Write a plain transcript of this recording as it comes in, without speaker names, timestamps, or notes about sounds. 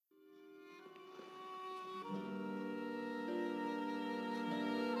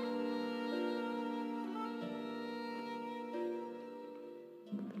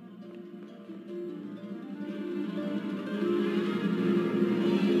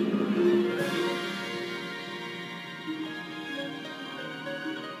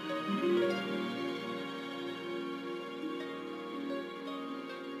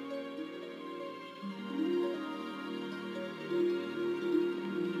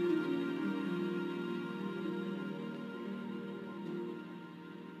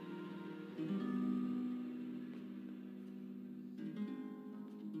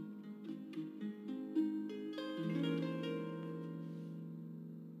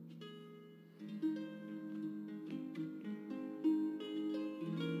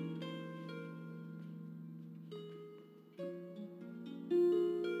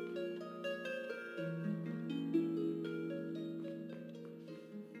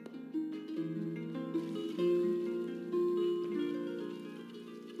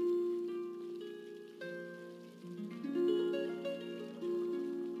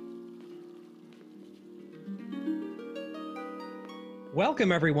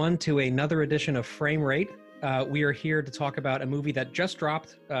Welcome, everyone, to another edition of Frame Rate. We are here to talk about a movie that just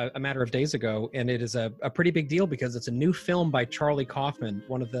dropped a matter of days ago, and it is a pretty big deal because it's a new film by Charlie Kaufman,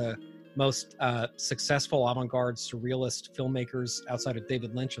 one of the most successful avant-garde surrealist filmmakers outside of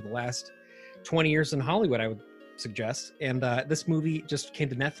David Lynch of the last 20 years in Hollywood, I would suggest. And this movie just came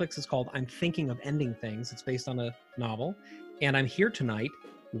to Netflix. It's called I'm Thinking of Ending Things. It's based on a novel. And I'm here tonight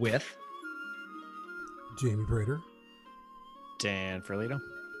with Jamie Prater, Dan Ferlito,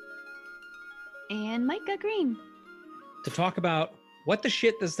 and Micah Green to talk about what the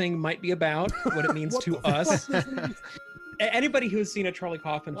shit this thing might be about, what it means to us. Anybody who's seen a Charlie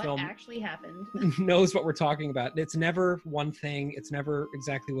Kaufman what film actually happened knows what we're talking about. It's never one thing. It's never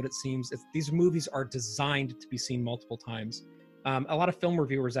exactly what it seems. These movies are designed to be seen multiple times. A lot of film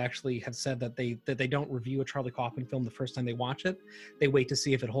reviewers actually have said that they don't review a Charlie Kaufman film the first time they watch it. They wait to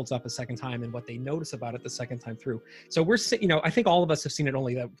see if it holds up a second time and what they notice about it the second time through. So I think all of us have seen it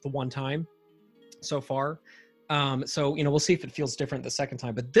only the one time so far. So we'll see if it feels different the second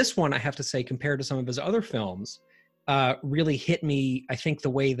time. But this one, I have to say, compared to some of his other films, really hit me, I think, the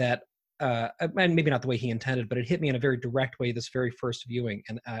way that, and maybe not the way he intended, but it hit me in a very direct way this very first viewing.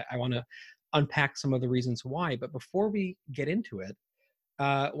 And I want to unpack some of the reasons why. But before we get into it,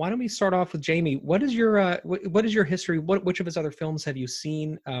 why don't we start off with Jamie? What is your history? Which of his other films have you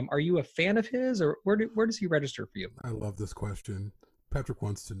seen? Are you a fan of his, or where does he register for you? I love this question. Patrick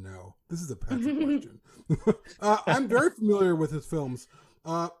wants to know. This is a Patrick question. I'm very familiar with his films.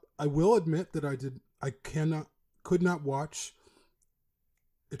 I will admit that I could not watch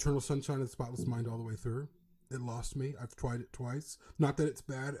Eternal Sunshine of the Spotless Mind all the way through. It lost me. I've tried it twice. Not that it's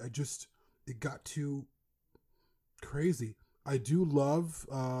bad. It got too crazy. I do love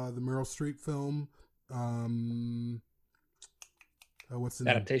the Meryl Streep film. What's the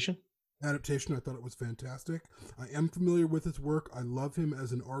Adaptation? Adaptation. I thought it was fantastic. I am familiar with his work. I love him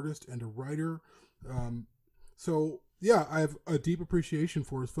as an artist and a writer. So yeah, I have a deep appreciation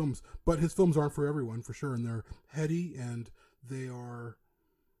for his films, but his films aren't for everyone, for sure. And they're heady and they are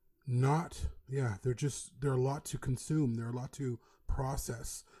not, they're a lot to consume. They're a lot to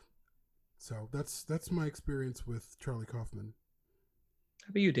process. So that's my experience with Charlie Kaufman. How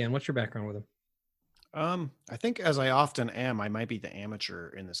about you, Dan? What's your background with him? I think, as I often am, I might be the amateur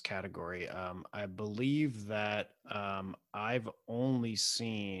in this category. I believe that I've only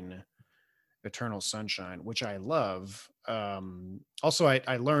seen Eternal Sunshine, which I love. Also,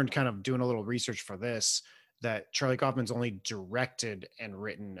 I learned, kind of doing a little research for this, that Charlie Kaufman's only directed and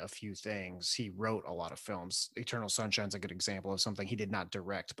written a few things. He wrote a lot of films. Eternal Sunshine's a good example of something he did not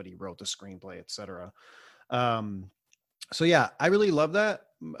direct, but he wrote the screenplay, etc. So yeah, I really love that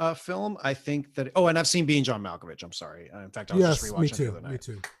film. I think that, and I've seen Being John Malkovich. I'm sorry. In fact, I was just rewatching it the other night. Me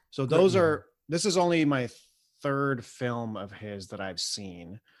too. So this is only my third film of his that I've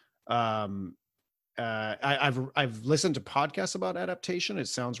seen. I've listened to podcasts about adaptation. It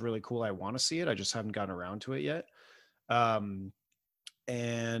sounds really cool. I want to see it. I just haven't gotten around to it yet. And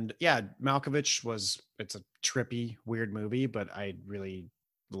yeah, Malkovich it's a trippy, weird movie, but I really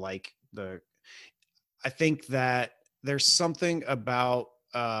like I think that there's something about,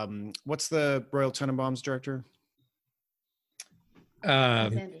 what's the Royal Tenenbaums director?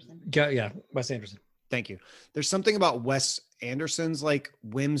 Wes Anderson. Yeah, Wes Anderson. Thank you. There's something about Wes Anderson's like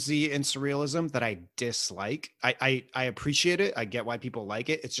whimsy and surrealism that I dislike. I appreciate it. I get why people like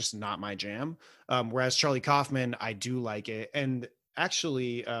it. It's just not my jam. Whereas Charlie Kaufman, I do like it. And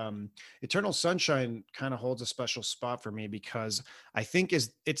actually, Eternal Sunshine kind of holds a special spot for me because I think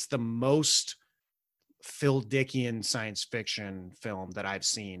it's the most Phil Dickian science fiction film that I've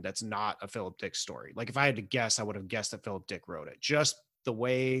seen that's not a Philip Dick story. Like, if I had to guess, I would have guessed that Philip Dick wrote it. Just the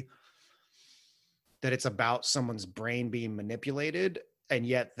way that it's about someone's brain being manipulated, and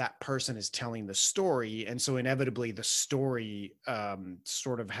yet that person is telling the story. And so inevitably the story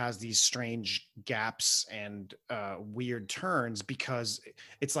sort of has these strange gaps and weird turns, because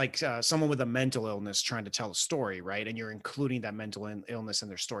it's like someone with a mental illness trying to tell a story, right? And you're including that mental illness in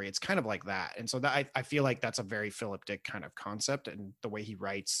their story. It's kind of like that. And so that I feel like that's a very Philip Dick kind of concept, and the way he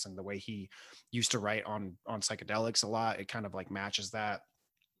writes and the way he used to write on psychedelics a lot, it kind of like matches that.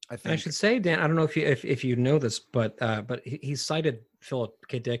 I should say, Dan, I don't know if you know this, but he cited Philip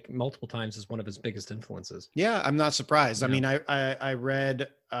K. Dick multiple times as one of his biggest influences. Yeah, I'm not surprised. Yeah. I mean, I read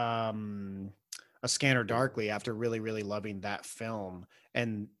A Scanner Darkly after really, really loving that film,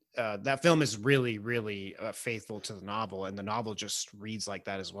 and that film is really, really faithful to the novel, and the novel just reads like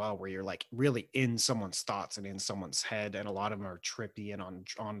that as well, where you're like really in someone's thoughts and in someone's head, and a lot of them are trippy and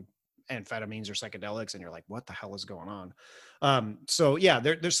on amphetamines or psychedelics, and you're like, what the hell is going on? So yeah,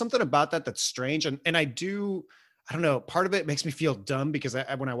 there's something about that that's strange, and I don't know. Part of it makes me feel dumb because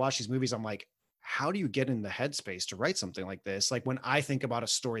when I watch these movies, I'm like, how do you get in the headspace to write something like this? Like when I think about a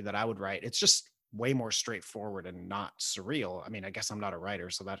story that I would write, it's just way more straightforward and not surreal. I mean, I guess I'm not a writer,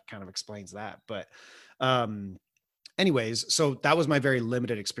 so that kind of explains that. But anyways, so that was my very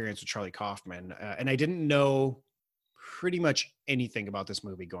limited experience with Charlie Kaufman. And I didn't know pretty much anything about this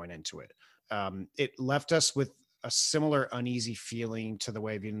movie going into it. It left us with a similar uneasy feeling to the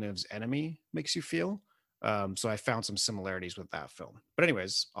way Villeneuve's Enemy makes you feel. So I found some similarities with that film. But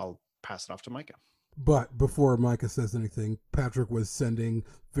anyways, I'll pass it off to Micah. But before Micah says anything, Patrick was sending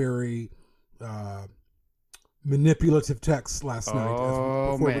very manipulative texts last night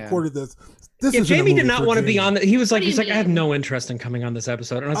before we recorded this. Jamie did not want to be on. He was like, I have mean? no interest in coming on this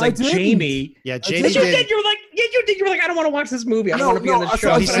episode. And I was like, Jamie. Yeah, Jamie did. You were like, you did. You were like, I don't want to watch this movie. I don't want to be on this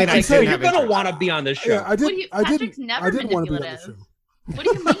show. I said, you're going to want to be on this show. Yeah, I did. Patrick's never manipulative. What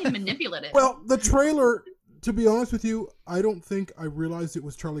do you mean manipulative? Well, the trailer, to be honest with you, I don't think I realized it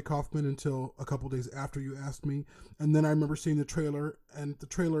was Charlie Kaufman until a couple days after you asked me. And then I remember seeing the trailer, and the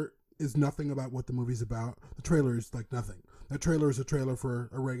trailer is nothing about what the movie's about. The trailer is like nothing. That trailer is a trailer for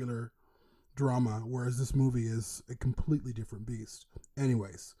a regular drama, whereas this movie is a completely different beast.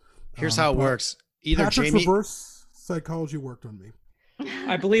 Anyways. Here's how it works. Either Patrick's Jamie... reverse psychology worked on me.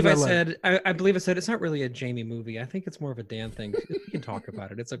 I believe I said it's not really a Jamie movie. I think it's more of a Dan thing. We can talk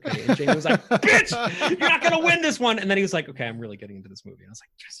about it. It's okay. And Jamie was like, bitch, you're not going to win this one. And then he was like, okay, I'm really getting into this movie. And I was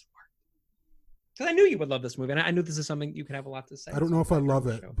like, yes, it worked. Because I knew you would love this movie. And I knew this is something you could have a lot to say. I don't know if I love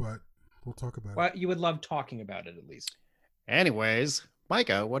it, but we'll talk about it. You would love talking about it at least. Anyways,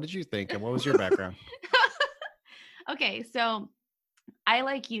 Micah, what did you think? And what was your background? Okay, so I,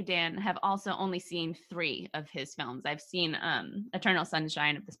 like you, Dan, have also only seen 3 of his films. I've seen Eternal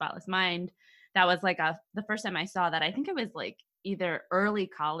Sunshine of the Spotless Mind. That was like the first time I saw that. I think it was like either early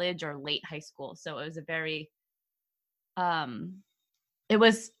college or late high school. So it was a very it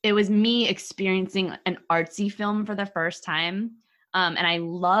was me experiencing an artsy film for the first time. And I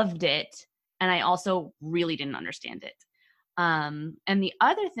loved it. And I also really didn't understand it. And the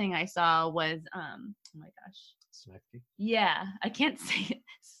other thing I saw was oh my gosh. Synecdoche? Yeah, I can't say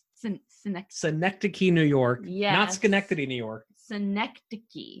it. Synecdoche, New York. Yeah, not Schenectady, New York.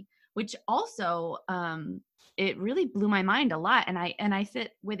 Synecdoche, which also it really blew my mind a lot. And I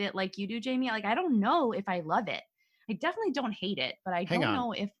sit with it like you do, Jamie. Like, I don't know if I love it. I definitely don't hate it, but I don't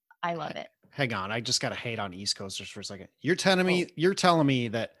know if I love it. Hang on, I just got to hate on East Coasters for a second. You're telling me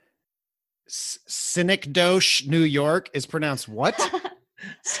that Synecdoche, New York is pronounced what?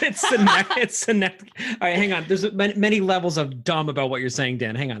 It's Synecdoche. All right, hang on. There's many levels of dumb about what you're saying,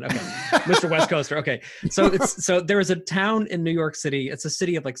 Dan. Hang on. Okay, Mr. West Coaster. Okay, so there is a town in New York City. It's a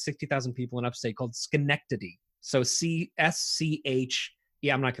city of like 60,000 people in upstate called Schenectady. So CSCH.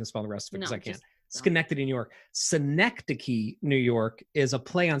 Yeah, I'm not going to spell the rest of it because I can't. Schenectady, New York. Synecdoche, New York is a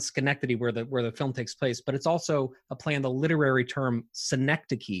play on Schenectady where the film takes place, but it's also a play on the literary term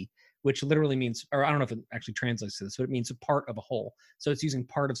synecdoche, which literally means, or I don't know if it actually translates to this, but it means a part of a whole. So it's using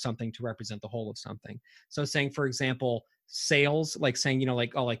part of something to represent the whole of something. So saying, for example, sails, like saying,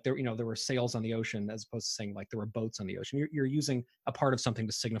 there were sails on the ocean, as opposed to saying like there were boats on the ocean. You're using a part of something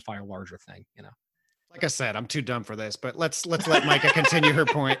to signify a larger thing, Like I said, I'm too dumb for this, but let's let Micah continue her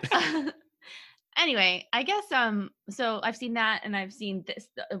point. Anyway, I guess so I've seen that, and I've seen this.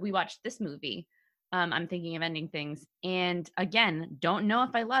 We watched this movie. I'm thinking of ending things, and again, don't know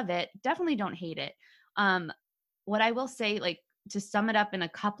if I love it. Definitely don't hate it. What I will say, like, to sum it up in a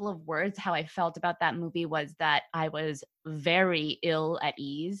couple of words, how I felt about that movie was that I was very ill at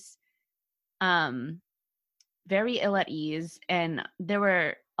ease. Very ill at ease, and there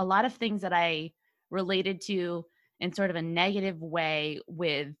were a lot of things that I related to in sort of a negative way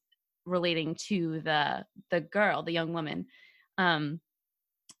with relating to the girl, the young woman.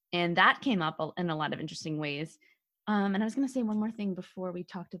 And that came up in a lot of interesting ways. And I was going to say one more thing before we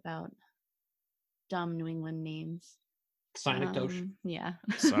talked about dumb New England names. Synecdoche. Yeah.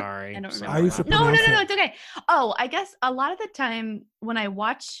 Sorry. I don't I remember. used to No, pronounce it. it's okay. Oh, I guess a lot of the time when I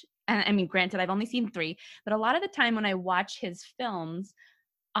watch, and I mean, granted, I've only seen 3, but a lot of the time when I watch his films,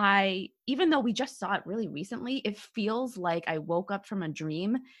 even though we just saw it really recently, it feels like I woke up from a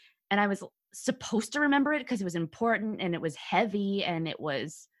dream and I was supposed to remember it because it was important and it was heavy and it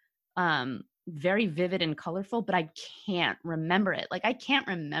was very vivid and colorful, but I can't remember it. Like, I can't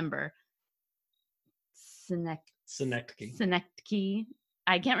remember Synecdoche.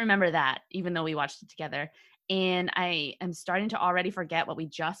 I can't remember that, even though we watched it together. And I am starting to already forget what we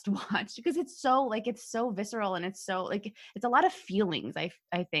just watched because it's so visceral, and it's so like, it's a lot of feelings. I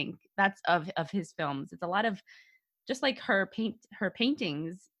think that's of his films. It's a lot of just like her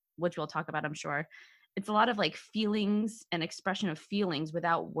paintings, which we'll talk about, I'm sure. it's a lot of like feelings and expression of feelings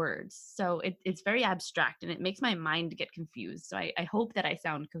without words. So it's very abstract and it makes my mind get confused. So I hope that I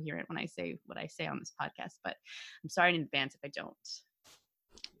sound coherent when I say what I say on this podcast, but I'm sorry in advance if I don't.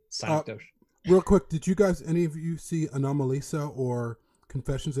 Real quick, did you guys, any of you see Anomalisa or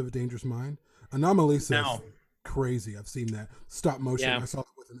Confessions of a Dangerous Mind? Anomalisa is crazy. I've seen that. Stop motion. Yeah. I saw it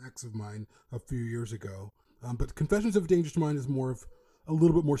with an ex of mine a few years ago. But Confessions of a Dangerous Mind is more of a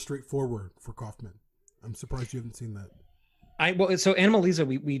little bit more straightforward for Kaufman. I'm surprised you haven't seen that. So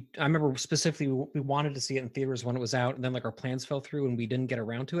Anomalisa, I remember specifically we wanted to see it in theaters when it was out, and then like our plans fell through and we didn't get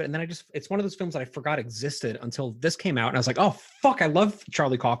around to it. And then it's one of those films that I forgot existed until this came out, and I was like, oh fuck, I love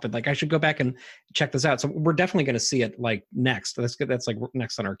Charlie Kaufman. Like I should go back and check this out. So we're definitely going to see it like next. That's like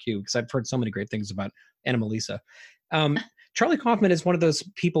next on our queue because I've heard so many great things about Anomalisa. Charlie Kaufman is one of those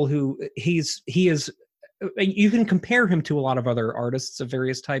people who he is. You can compare him to a lot of other artists of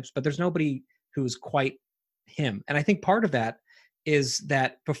various types, but there's nobody who's quite him. And I think part of that is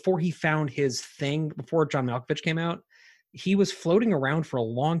that before he found his thing, before John Malkovich came out, he was floating around for a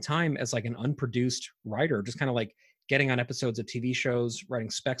long time as like an unproduced writer, just kind of like getting on episodes of TV shows, writing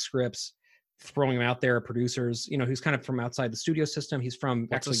spec scripts, throwing them out there, producers. You know, he's kind of from outside the studio system. He's from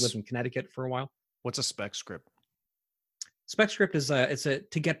lived in Connecticut for a while. What's a spec script? Spec script is it's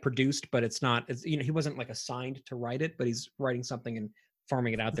to get produced, but it's not. It's, you know, he wasn't like assigned to write it, but he's writing something and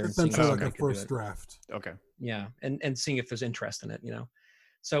farming it out there. Essentially like a first draft. Okay. Yeah, and seeing if there's interest in it, you know.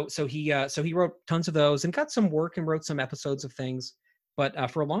 So he wrote tons of those and got some work and wrote some episodes of things, but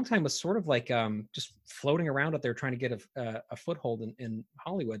for a long time was sort of like just floating around out there trying to get a foothold in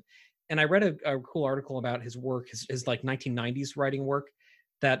Hollywood. And I read a cool article about his work, his like 1990s writing work,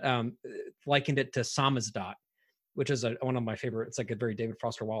 that likened it to samizdat, which is one of my favorite. It's like a very David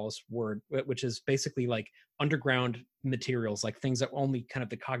Foster Wallace word, which is basically like underground materials, like things that only kind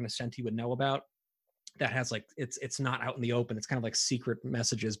of the cognoscenti would know about. That has like, it's not out in the open. It's kind of like secret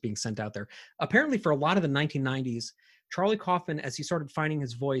messages being sent out there. Apparently for a lot of the 1990s, Charlie Kaufman, as he started finding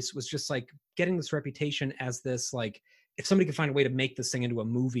his voice, was just like getting this reputation as this, like, if somebody could find a way to make this thing into a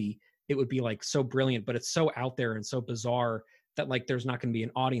movie, it would be like so brilliant, but it's so out there and so bizarre that like there's not going to be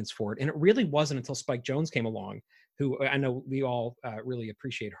an audience for it. And it really wasn't until Spike Jonze came along, who I know we all really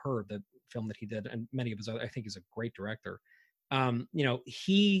appreciate Her, the film that he did, and many of his other, I think he's a great director. You know,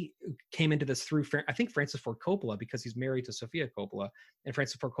 he came into this through, I think, Francis Ford Coppola, because he's married to Sofia Coppola, and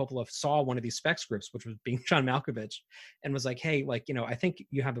Francis Ford Coppola saw one of these spec scripts, which was being John Malkovich, and was like, hey, like, you know, I think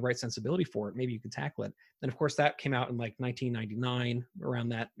you have the right sensibility for it. Maybe you can tackle it. And of course, that came out in like 1999, around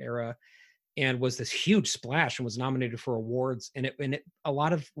that era, and was this huge splash and was nominated for awards. And a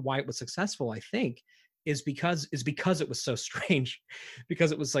lot of why it was successful, I think, is because it was so strange,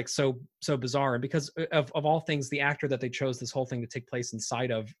 because it was like so bizarre, and because of all things, the actor that they chose this whole thing to take place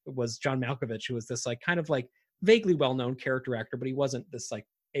inside of was John Malkovich, who was this like kind of like vaguely well-known character actor, but he wasn't this like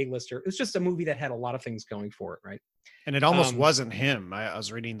A-lister. It was just a movie that had a lot of things going for it, right? And it almost wasn't him. I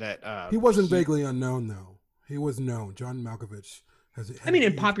was reading that he wasn't vaguely unknown though. He was known. John Malkovich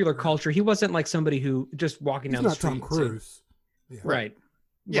in popular culture, he wasn't like somebody who just walking down the street. Not Tom Cruise. Yeah. Right.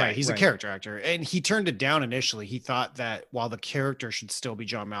 Yeah, he's a character actor, and he turned it down initially. He thought that while the character should still be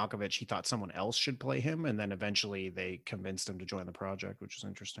John Malkovich, he thought someone else should play him, and then eventually they convinced him to join the project, which is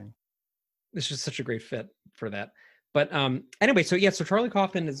interesting. It's just such a great fit for that. But anyway, so Charlie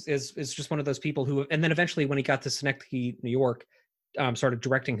Kaufman is just one of those people who, and then eventually when he got to Synecdoche, New York, started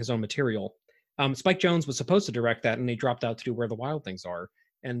directing his own material. Spike Jonze was supposed to direct that, and he dropped out to do Where the Wild Things Are,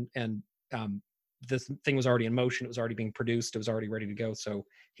 and this thing was already in motion. It was already being produced. It was already ready to go. So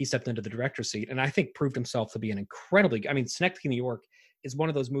he stepped into the director's seat, and I think proved himself to be an incredibly, I mean, Synecdoche, New York is one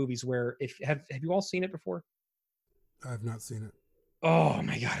of those movies where have you all seen it before? I have not seen it. Oh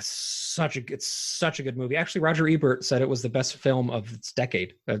my God. It's such a good movie. Actually, Roger Ebert said it was the best film of its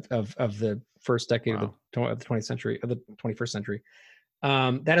decade, of the first decade of the 20th century, of the 21st century.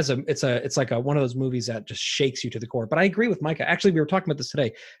 That is it's like one of those movies that just shakes you to the core. But I agree with Micah. Actually, we were talking about this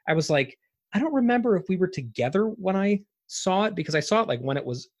today. I was like, I don't remember if we were together when I saw it, because I saw it like when it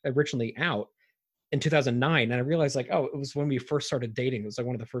was originally out in 2009. And I realized like, oh, it was when we first started dating. It was like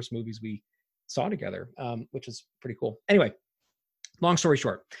one of the first movies we saw together, which is pretty cool. Anyway, long story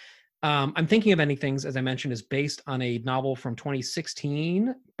short, I'm Thinking of Ending Things, as I mentioned, is based on a novel from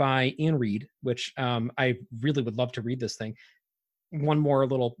 2016 by Ian Reid, which I really would love to read this thing. One more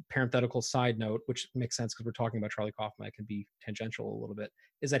little parenthetical side note, which makes sense because we're talking about Charlie Kaufman, it can be tangential a little bit,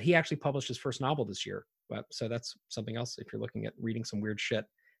 is that he actually published his first novel this year. So that's something else. If you're looking at reading some weird shit,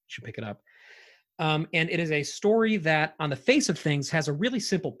 you should pick it up. And it is a story that on the face of things has a really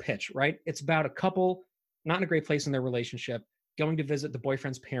simple pitch, right? It's about a couple not in a great place in their relationship, going to visit the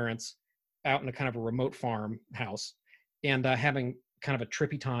boyfriend's parents, out in a kind of a remote farmhouse and having kind of a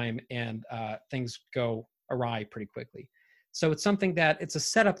trippy time, and things go awry pretty quickly. So it's something that it's a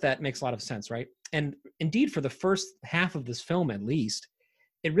setup that makes a lot of sense, right? And indeed, for the first half of this film, at least,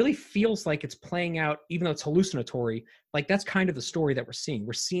 it really feels like it's playing out, even though it's hallucinatory. Like that's kind of the story that we're seeing.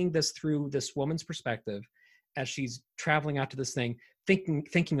 We're seeing this through this woman's perspective as she's traveling out to this thing,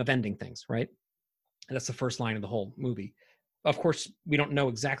 thinking of ending things, right? And that's the first line of the whole movie. Of course, we don't know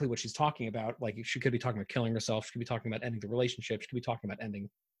exactly what she's talking about. Like she could be talking about killing herself. She could be talking about ending the relationship. She could be talking about ending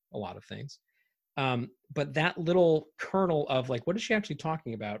a lot of things. But that little kernel of like, what is she actually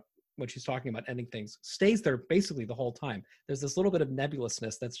talking about when she's talking about ending things stays there basically the whole time. There's this little bit of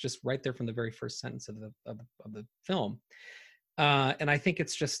nebulousness that's just right there from the very first sentence of the film. And I think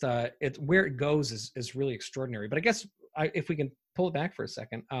it's just it's where it goes is really extraordinary. But I guess if we can pull it back for a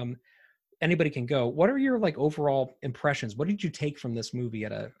second, anybody can go. What are your like overall impressions? What did you take from this movie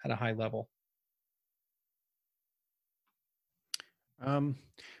at a high level?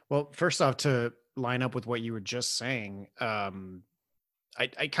 Well, first off, to line up with what you were just saying,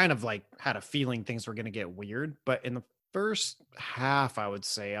 I kind of like had a feeling things were going to get weird, but in the first half, I would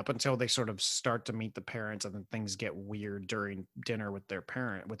say, up until they sort of start to meet the parents and then things get weird during dinner with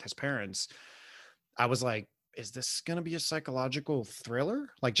with his parents, I was like, is this going to be a psychological thriller?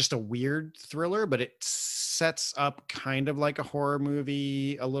 Like just a weird thriller, but it sets up kind of like a horror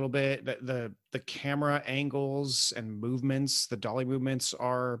movie a little bit. The camera angles and movements, the dolly movements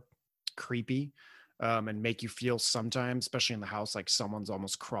are creepy, and make you feel sometimes, especially in the house, like someone's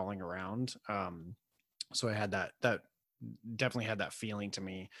almost crawling around. So I had that definitely had that feeling to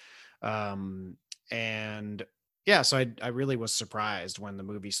me. And yeah, so I really was surprised when the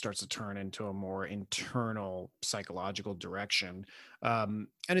movie starts to turn into a more internal psychological direction. And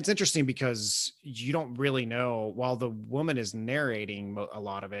it's interesting because you don't really know, while the woman is narrating a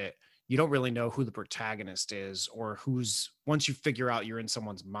lot of it, you don't really know who the protagonist is or once you figure out you're in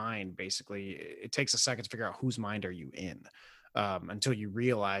someone's mind, basically, it takes a second to figure out whose mind are you in, until you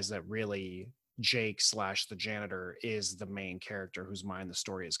realize that really Jake / the janitor is the main character whose mind the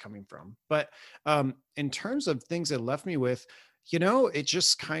story is coming from. But in terms of things that left me with, it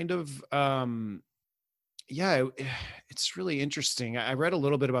just kind of, it's really interesting. I read a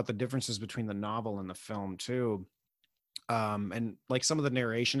little bit about the differences between the novel and the film too. And like some of the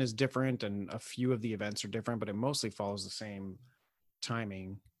narration is different and a few of the events are different, but it mostly follows the same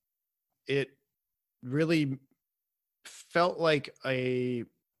timing. It really felt like a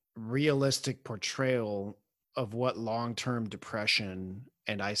realistic portrayal of what long-term depression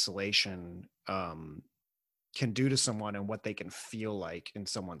and isolation can do to someone and what they can feel like in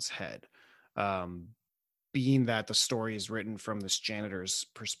someone's head. Being that the story is written from this janitor's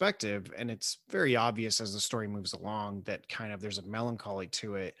perspective, and it's very obvious as the story moves along that kind of there's a melancholy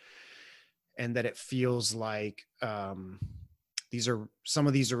to it, and that it feels like some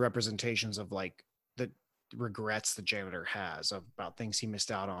of these are representations of like the regrets the janitor has about things he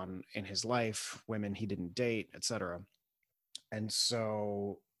missed out on in his life, women he didn't date, etc. And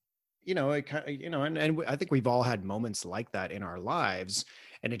so it kind of, and I think we've all had moments like that in our lives,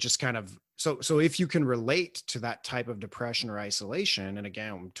 and it just kind of, so if you can relate to that type of depression or isolation, and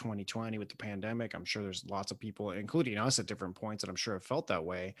again, 2020 with the pandemic, I'm sure there's lots of people, including us at different points, and I'm sure have felt that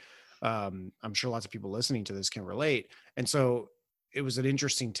way. I'm sure lots of people listening to this can relate. And so it was an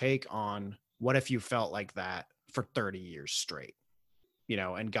interesting take on what if you felt like that for 30 years straight,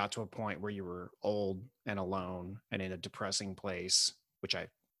 and got to a point where you were old and alone and in a depressing place, which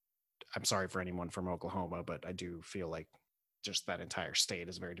I'm sorry for anyone from Oklahoma, but I do feel like just that entire state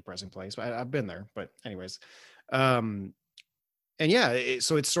is a very depressing place. But I've been there. But anyways, and yeah,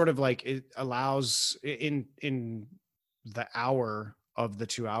 so it's sort of like it allows in the hour of the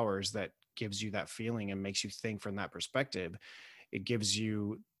 2 hours that gives you that feeling and makes you think from that perspective.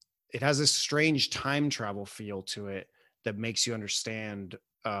 It has this strange time travel feel to it that makes you understand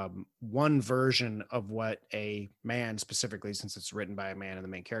one version of what a man, specifically since it's written by a man and the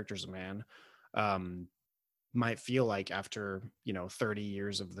main character is a man, might feel like after 30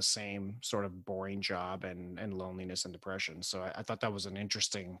 years of the same sort of boring job and loneliness and depression. So I thought that was an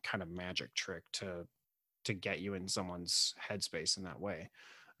interesting kind of magic trick to get you in someone's headspace in that way.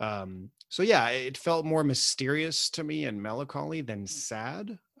 So yeah, it felt more mysterious to me and melancholy than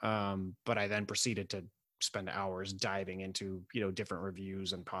sad. But I then proceeded to spend hours diving into different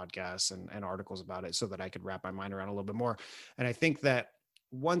reviews and podcasts and articles about it so that I could wrap my mind around a little bit more. And I think that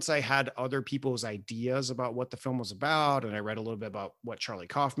once I had other people's ideas about what the film was about, and I read a little bit about what Charlie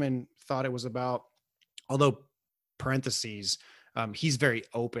Kaufman thought it was about, although parentheses, he's very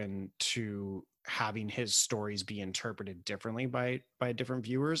open to having his stories be interpreted differently by different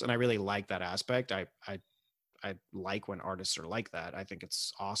viewers, and I really like that aspect. I like when artists are like that. I think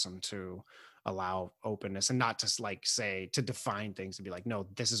it's awesome to allow openness and not just like say to define things and be like, no,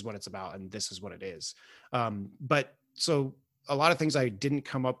 this is what it's about and this is what it is. But so a lot of things I didn't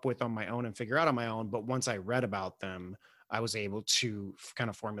come up with on my own and figure out on my own, but once I read about them, I was able to kind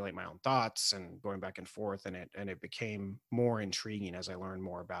of formulate my own thoughts and going back and forth, and it became more intriguing as I learned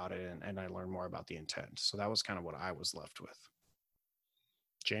more about it, and I learned more about the intent. So that was kind of what I was left with.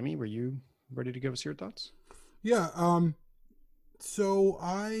 Jamie, were you ready to give us your thoughts? Yeah. So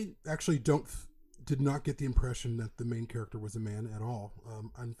I actually did not get the impression that the main character was a man at all.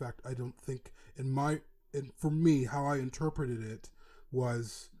 In fact, I don't think for me, how I interpreted it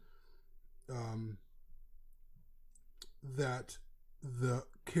was that the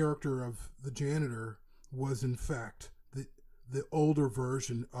character of the janitor was in fact the older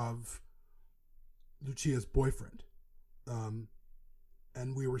version of Lucia's boyfriend.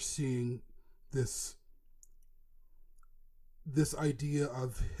 And we were seeing this idea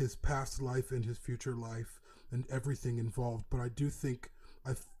of his past life and his future life and everything involved. But I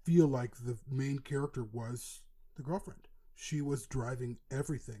feel like the main character was the girlfriend. She was driving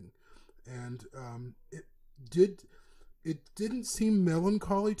everything. And it didn't seem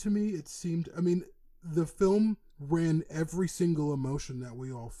melancholy to me. It seemed, I mean, the film ran every single emotion that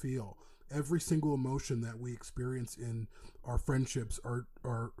we all feel, every single emotion that we experience in our friendships,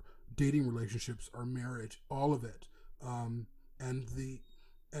 our dating relationships, our marriage, all of it.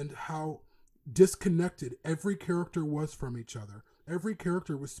 And how disconnected every character was from each other. Every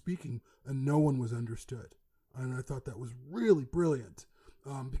character was speaking and no one was understood. And I thought that was really brilliant,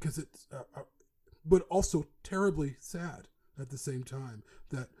 because it's, but also terribly sad at the same time,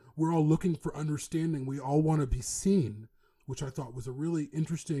 that we're all looking for understanding. We all want to be seen, which I thought was a really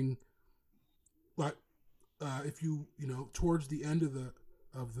interesting, like, if you towards the end of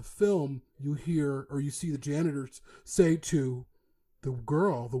the film, you hear or you see the janitors say to the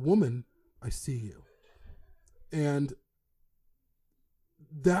woman, "I see you." And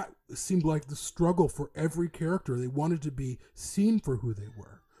that seemed like the struggle for every character. They wanted to be seen for who they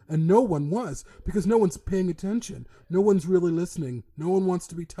were. And no one was, because no one's paying attention. No one's really listening. No one wants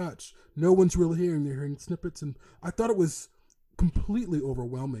to be touched. No one's really hearing. They're hearing snippets. And I thought it was completely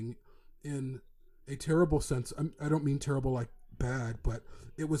overwhelming in a terrible sense. I don't mean terrible like bad, but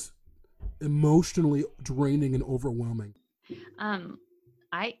it was emotionally draining and overwhelming.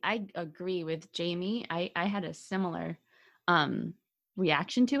 I agree with Jamie. I had a similar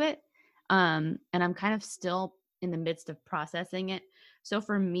reaction to it. And I'm kind of still in the midst of processing it. So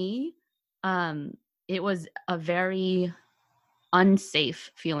for me, it was a very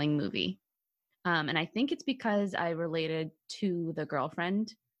unsafe feeling movie. And I think it's because I related to the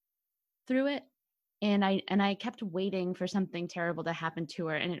girlfriend through it. And I kept waiting for something terrible to happen to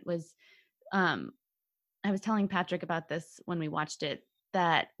her. And it was, I was telling Patrick about this when we watched it,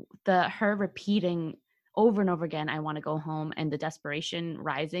 that her repeating over and over again, "I want to go home," and the desperation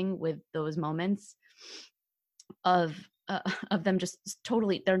rising with those moments of them just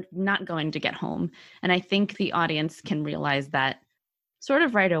totally, they're not going to get home. And I think the audience can realize that sort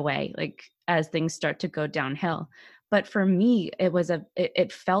of right away, like as things start to go downhill. But for me,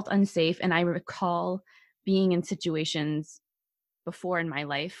 it felt unsafe. And I recall being in situations before in my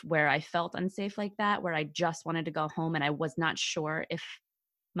life where I felt unsafe like that, where I just wanted to go home and I was not sure if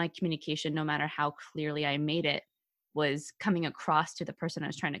my communication, no matter how clearly I made it, was coming across to the person I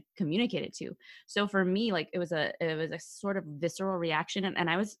was trying to communicate it to. So for me, like it was a sort of visceral reaction, and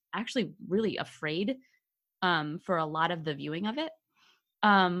I was actually really afraid for a lot of the viewing of it.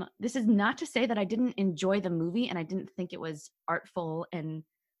 This is not to say that I didn't enjoy the movie and I didn't think it was artful and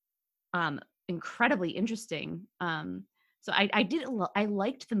incredibly interesting. So I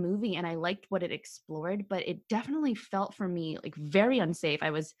liked the movie and I liked what it explored, but it definitely felt for me like very unsafe.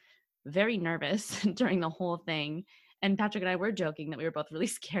 I was very nervous during the whole thing. And Patrick and I were joking that we were both really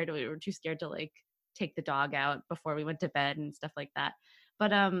scared. We were too scared to like take the dog out before we went to bed and stuff like that.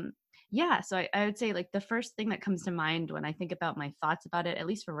 But yeah, so I would say like the first thing that comes to mind when I think about my thoughts about it, at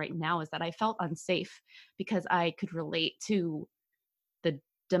least for right now, is that I felt unsafe because I could relate to the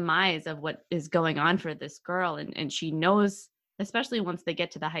demise of what is going on for this girl. And she knows, especially once they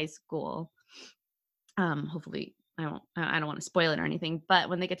get to the high school, hopefully I don't want to spoil it or anything, but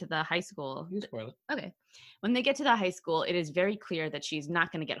when they get to the high school, You spoil it. okay, when they get to the high school, it is very clear that she's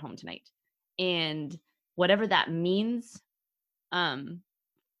not going to get home tonight. And whatever that means,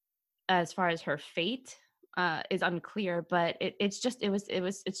 as far as her fate, is unclear, but it's just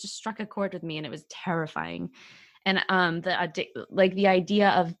struck a chord with me and it was terrifying. And the idea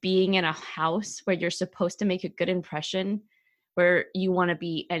of being in a house where you're supposed to make a good impression, where you want to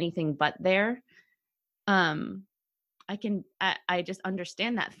be anything but there. I just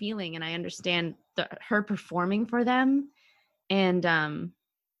understand that feeling, and I understand her performing for them. And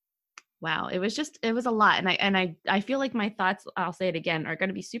wow, it was a lot. And I feel like my thoughts, I'll say it again, are going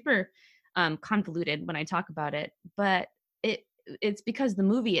to be super convoluted when I talk about it, but it's because the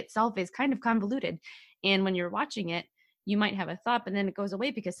movie itself is kind of convoluted. And when you're watching it, you might have a thought, but then it goes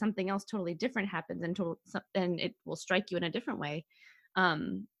away because something else totally different happens, and it will strike you in a different way.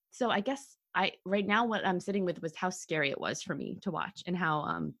 So I guess right now what I'm sitting with was how scary it was for me to watch, and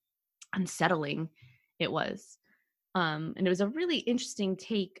how unsettling it was. And it was a really interesting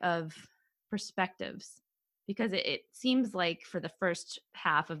take of perspectives, because it seems like for the first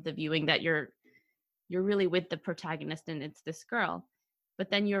half of the viewing that you're really with the protagonist, and it's this girl, but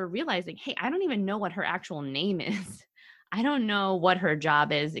then you're realizing, hey, I don't even know what her actual name is. I don't know what her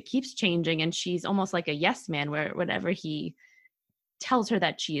job is. It keeps changing, and she's almost like a yes man, where whatever he tells her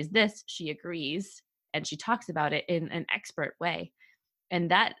that she is this, she agrees, and she talks about it in an expert way.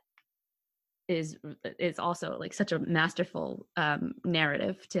 And that is also like such a masterful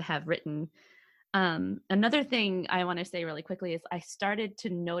narrative to have written. Another thing I want to say really quickly is I started to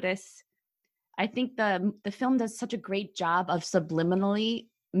notice, I think the film does such a great job of subliminally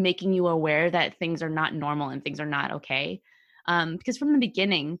making you aware that things are not normal and things are not okay. Because from the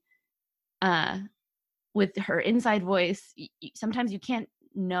beginning, with her inside voice, sometimes you can't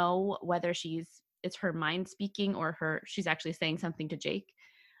know whether it's her mind speaking or she's actually saying something to Jake.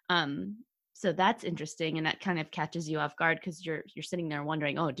 So that's interesting, and that kind of catches you off guard, because you're sitting there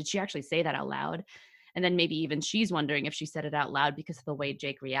wondering, oh, did she actually say that out loud? And then maybe even she's wondering if she said it out loud because of the way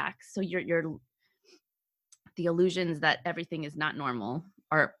Jake reacts. So you're the illusions that everything is not normal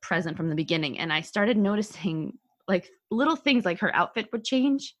are present from the beginning. And I started noticing like little things, like her outfit would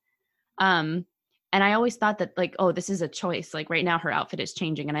change. And I always thought that, like, oh, this is a choice. Like right now her outfit is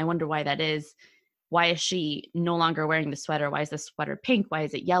changing, and I wonder why that is. Why is she no longer wearing the sweater? Why is the sweater pink? Why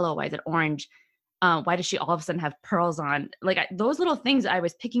is it yellow? Why is it orange? Why does she all of a sudden have pearls on? Like those little things I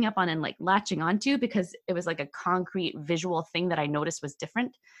was picking up on and like latching onto, because it was like a concrete visual thing that I noticed was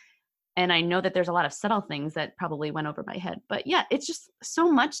different. And I know that there's a lot of subtle things that probably went over my head. But yeah, it's just so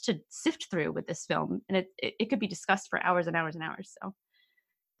much to sift through with this film. And it could be discussed for hours and hours and hours. So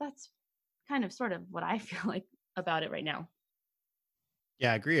that's kind of sort of what I feel like about it right now.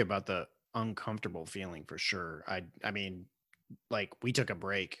 Yeah, I agree about the uncomfortable feeling for sure. I mean, like we took a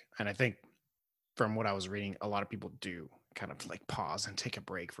break, and I think from what I was reading, a lot of people do kind of like pause and take a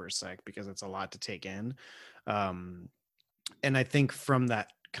break for a sec, because it's a lot to take in. And I think from that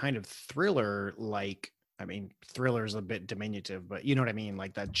kind of thriller, like, I mean, thriller is a bit diminutive, but you know what I mean?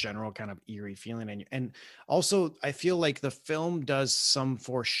 Like that general kind of eerie feeling. And also I feel like the film does some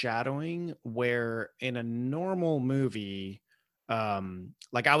foreshadowing where in a normal movie,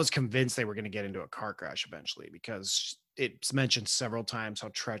 like I was convinced they were going to get into a car crash eventually, because it's mentioned several times how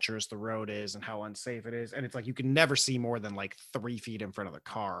treacherous the road is and how unsafe it is. And it's like, you can never see more than like 3 feet in front of the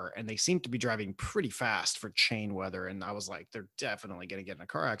car. And they seem to be driving pretty fast for chain weather. And I was like, they're definitely going to get in a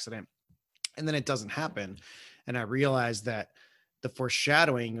car accident. And then it doesn't happen. And I realized that the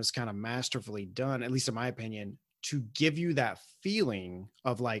foreshadowing was kind of masterfully done, at least in my opinion, to give you that feeling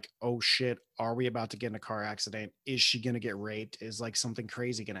of like, oh shit, are we about to get in a car accident? Is she going to get raped? Is like something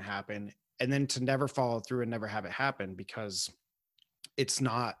crazy going to happen? And then to never follow through and never have it happen, because it's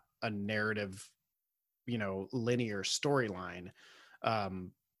not a narrative, linear storyline.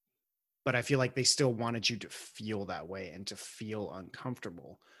 But I feel like they still wanted you to feel that way and to feel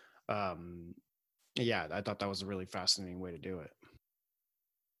uncomfortable. Yeah, I thought that was a really fascinating way to do it.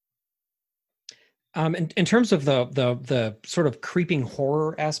 In terms of the sort of creeping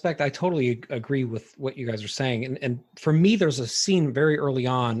horror aspect, I totally agree with what you guys are saying. And for me, there's a scene very early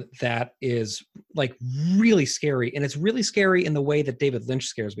on that is like really scary, and it's really scary in the way that David Lynch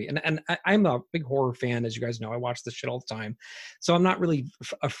scares me. And I'm a big horror fan, as you guys know. I watch this shit all the time, so I'm not really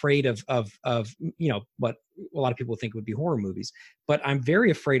afraid of what a lot of people think would be horror movies. But I'm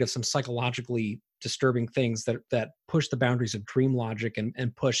very afraid of some psychologically disturbing things that push the boundaries of dream logic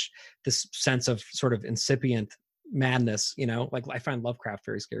and push this sense of sort of incipient madness. Like I find Lovecraft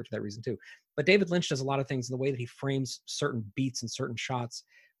very scary for that reason too. But David Lynch does a lot of things in the way that he frames certain beats and certain shots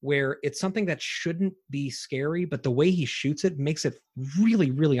where it's something that shouldn't be scary, but the way he shoots it makes it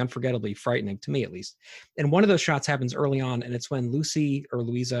really, really unforgettably frightening, to me at least. And one of those shots happens early on, and it's when Lucy or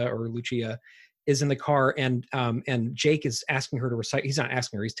Louisa or Lucia is in the car, and Jake is asking her to recite. He's not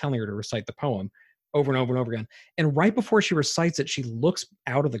asking her, he's telling her to recite the poem over and over and over again. And right before she recites it, she looks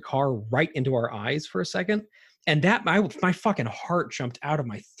out of the car right into our eyes for a second. And that my fucking heart jumped out of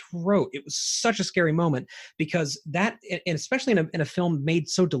my throat. It was such a scary moment because that, and especially in a film made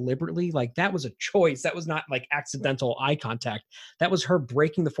so deliberately, like that was a choice. That was not like accidental eye contact. That was her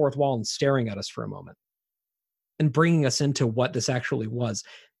breaking the fourth wall and staring at us for a moment and bringing us into what this actually was.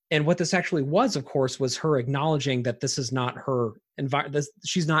 And what this actually was, of course, was her acknowledging that this is not her environment.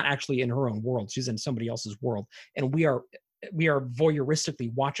 She's not actually in her own world. She's in somebody else's world. And we are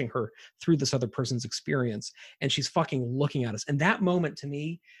voyeuristically watching her through this other person's experience, and she's fucking looking at us. And that moment to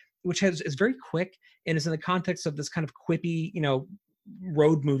me, which is very quick and is in the context of this kind of quippy,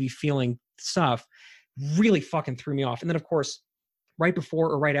 road movie feeling stuff, really fucking threw me off. And then of course, right before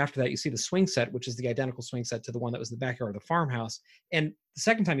or right after that, you see the swing set, which is the identical swing set to the one that was in the backyard of the farmhouse. And the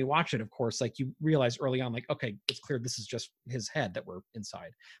second time you watch it, of course, like you realize early on, like, okay, it's clear this is just his head that we're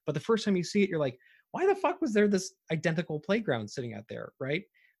inside. But the first time you see it, you're like, why the fuck was there this identical playground sitting out there, right?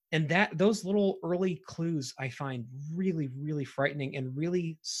 And those little early clues I find really, really frightening and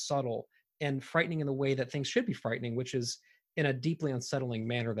really subtle, and frightening in the way that things should be frightening, which is in a deeply unsettling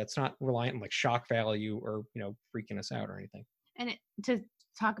manner that's not reliant on like shock value or freaking us out or anything. And to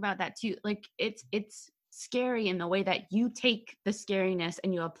talk about that too, like it's scary in the way that you take the scariness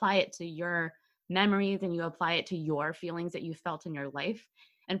and you apply it to your memories and you apply it to your feelings that you felt in your life.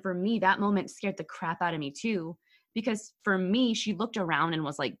 And for me, that moment scared the crap out of me too, because for me, she looked around and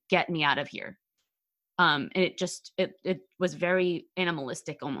was like, "Get me out of here." And it was very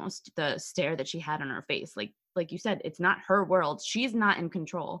animalistic almost, the stare that she had on her face. Like you said, it's not her world. She's not in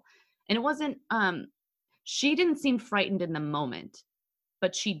control. And it wasn't, she didn't seem frightened in the moment,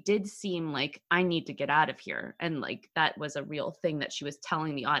 but she did seem like, I need to get out of here. And like, that was a real thing that she was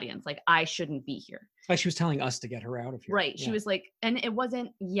telling the audience, like, I shouldn't be here. Like she was telling us to get her out of here. Right. Yeah. She was like, and it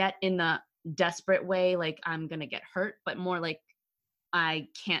wasn't yet in the desperate way, like I'm going to get hurt, but more like, I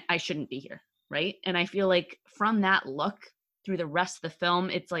shouldn't be here. Right. And I feel like from that look through the rest of the film,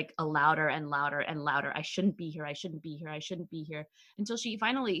 it's like a louder and louder and louder. I shouldn't be here. I shouldn't be here. I shouldn't be here. Until she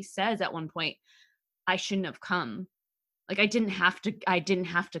finally says at one point, I shouldn't have come. Like I didn't have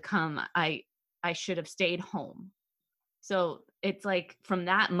to come. I should have stayed home. So it's like from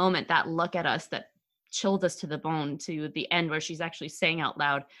that moment, that look at us that chilled us to the bone, to the end where she's actually saying out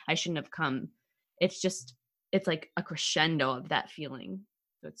loud, I shouldn't have come. It's like a crescendo of that feeling.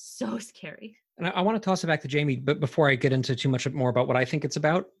 So it's so scary. And I want to toss it back to Jamie, but before I get into too much more about what I think it's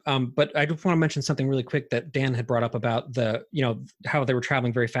about, but I just want to mention something really quick that Dan had brought up about how they were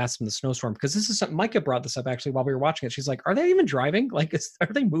traveling very fast in the snowstorm. Because this is something, Micah brought this up actually while we were watching it. She's like, are they even driving? Like,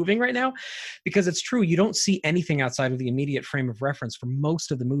 are they moving right now? Because it's true, you don't see anything outside of the immediate frame of reference for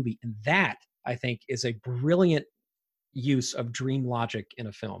most of the movie. And that, I think, is a brilliant use of dream logic in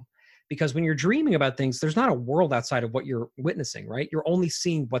a film. Because when you're dreaming about things, there's not a world outside of what you're witnessing, right? You're only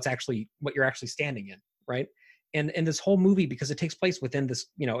seeing what you're actually standing in, right? And this whole movie, because it takes place within this,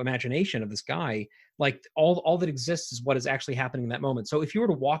 imagination of this guy, like all that exists is what is actually happening in that moment. So if you were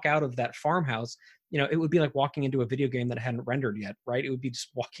to walk out of that farmhouse, it would be like walking into a video game that hadn't rendered yet, right? It would be just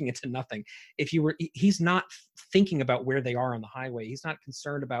walking into nothing. He's not thinking about where they are on the highway. He's not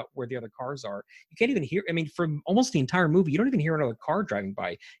concerned about where the other cars are. You can't even hear, for almost the entire movie, you don't even hear another car driving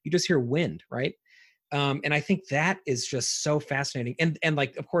by. You just hear wind, right? And I think that is just so fascinating. And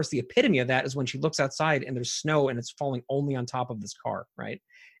like, of course, the epitome of that is when she looks outside and there's snow and it's falling only on top of this car, right?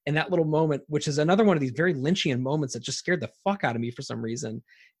 And that little moment, which is another one of these very Lynchian moments that just scared the fuck out of me for some reason,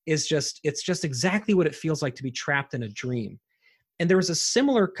 it's just exactly what it feels like to be trapped in a dream. And there was a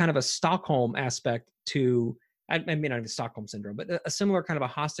similar kind of a Stockholm aspect to, I mean, not even Stockholm syndrome, but a similar kind of a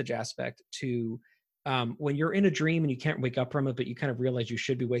hostage aspect to when you're in a dream and you can't wake up from it, but you kind of realize you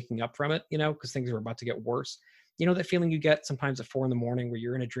should be waking up from it, because things are about to get worse. That feeling you get sometimes at 4 a.m. where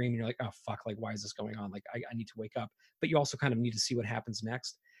you're in a dream and you're like, oh, fuck, like, why is this going on? Like, I need to wake up. But you also kind of need to see what happens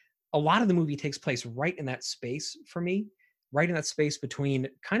next. A lot of the movie takes place right in that space for me, right in that space between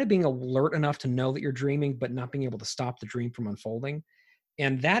kind of being alert enough to know that you're dreaming, but not being able to stop the dream from unfolding.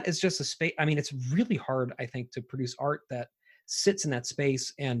 And that is just a space. I mean, it's really hard, I think, to produce art that sits in that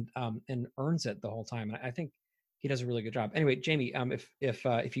space and earns it the whole time. And I think he does a really good job. Anyway, Jamie,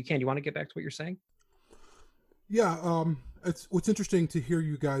 if you can, you want to get back to what you're saying? Yeah. It's interesting to hear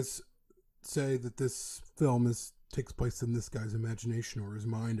you guys say that this film takes place in this guy's imagination or his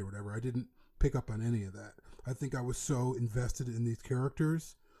mind or whatever. I didn't pick up on any of that. I think I was so invested in these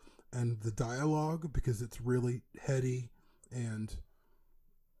characters and the dialogue because it's really heady and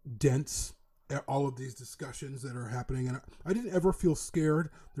dense. All of these discussions that are happening, and I didn't ever feel scared.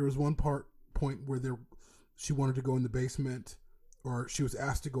 There was one point where she wanted to go in the basement, or she was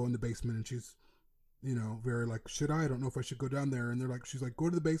asked to go in the basement, and she's, very like, should I don't know if I should go down there. And she's like, go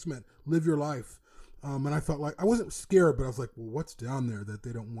to the basement, live your life. And I felt like I wasn't scared, but I was like, well, what's down there that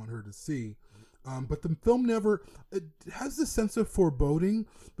they don't want her to see? But the film never, it has this sense of foreboding,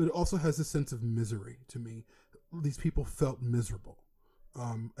 but it also has this sense of misery to me. These people felt miserable.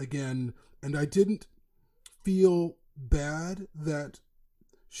 Again, and I didn't feel bad that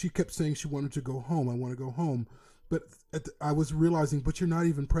she kept saying she wanted to go home. I want to go home. But I was realizing, but you're not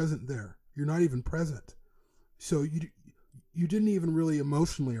even present there. You're not even present. So you didn't even really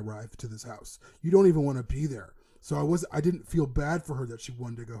emotionally arrive to this house. You don't even want to be there. So I didn't feel bad for her that she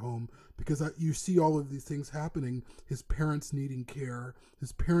wanted to go home, because you see all of these things happening. His parents needing care,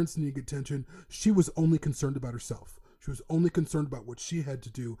 his parents needing attention. She was only concerned about herself. She was only concerned about what she had to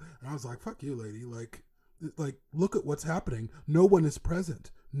do. And I was like, fuck you, lady. Like, look at what's happening. No one is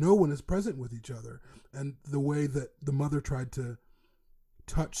present. No one is present with each other. And the way that the mother tried to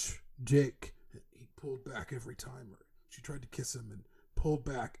touch Jake, he pulled back every time. She tried to kiss him and pulled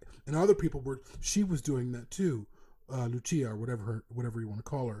back. And other people she was doing that too. Lucia, or whatever you want to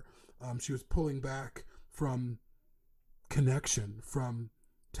call her. She was pulling back from connection, from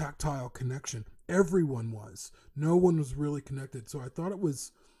tactile connection. Everyone was. No one was really connected. So I thought it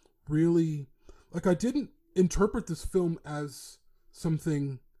was really, like, I didn't interpret this film as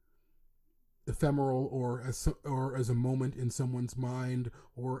something ephemeral or as a moment in someone's mind,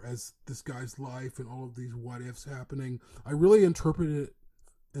 or as this guy's life and all of these what ifs happening. I really interpreted it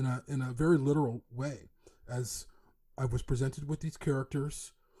in a very literal way, as I was presented with these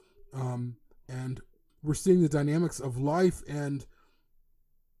characters, and we're seeing the dynamics of life and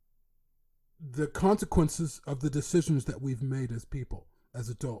the consequences of the decisions that we've made as people, as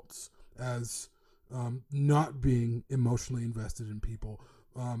adults, as not being emotionally invested in people,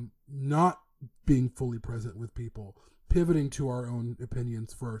 not being fully present with people, pivoting to our own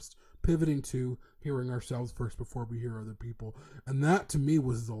opinions first, pivoting to hearing ourselves first before we hear other people. And that to me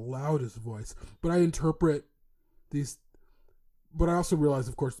was the loudest voice. But I interpret these, but I also realize,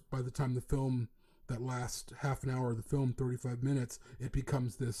 of course, by the time the film, that last half an hour of the film, 35 minutes, it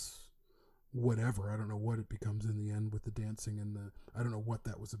becomes this whatever. I don't know what it becomes in the end with the dancing and I don't know what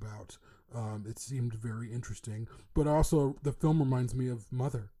that was about. It seemed very interesting, but also the film reminds me of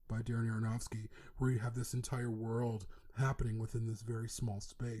Mother by Darren Aronofsky, where you have this entire world happening within this very small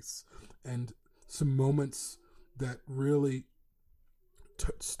space, and some moments that really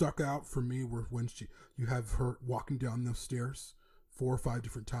stuck out for me were when you have her walking down those stairs 4 or 5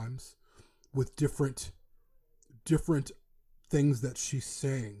 different times with different things that she's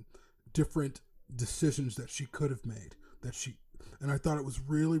saying, different decisions that she could have made, and I thought it was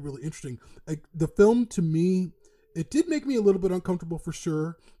really, really interesting. The film, to me, it did make me a little bit uncomfortable for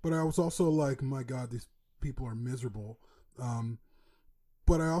sure, but I was also like, my God, these people are miserable.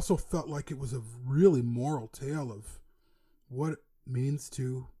 But I also felt like it was a really moral tale of what it means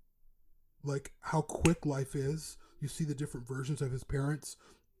to, like, how quick life is. You see the different versions of his parents.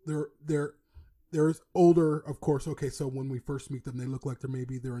 There's older, of course. Okay, so when we first meet them, they look like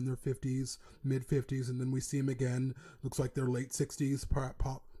they're in their 50s, mid 50s, and then we see them again. Looks like they're late 60s,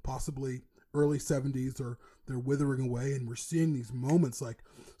 possibly early 70s, or they're withering away. And we're seeing these moments like,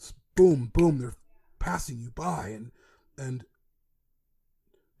 boom, boom, they're passing you by, and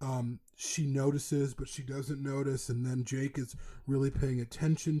she notices, but she doesn't notice. And then Jake is really paying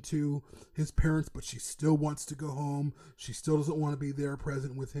attention to his parents, but she still wants to go home. She still doesn't want to be there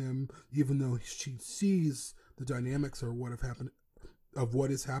present with him, even though she sees the dynamics or what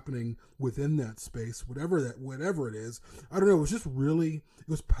is happening within that space, whatever it is. I don't know. It was just really, it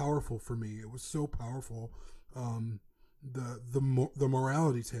was powerful for me. It was so powerful. The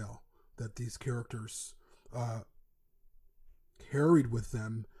morality tale that these characters carried with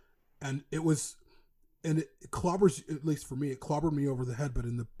them. And it clobbers, at least for me, it clobbered me over the head, but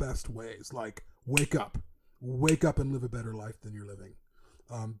in the best ways. Like, wake up and live a better life than you're living.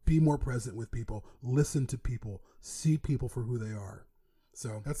 Be more present with people, listen to people, see people for who they are.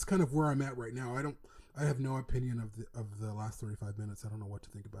 So that's kind of where I'm at right now. I have no opinion of the last 35 minutes. I don't know what to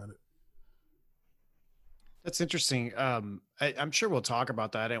think about it. That's interesting. I'm sure we'll talk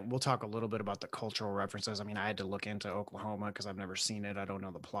about that, and we'll talk a little bit about the cultural references. I mean, I had to look into Oklahoma because I've never seen it. I don't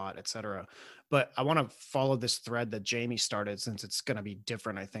know the plot, etc. But I want to follow this thread that Jamie started, since it's going to be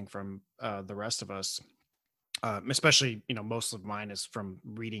different, I think, from the rest of us. Especially, most of mine is from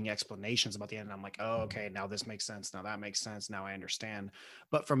reading explanations about the end. And I'm like, oh, okay, now this makes sense. Now that makes sense. Now I understand.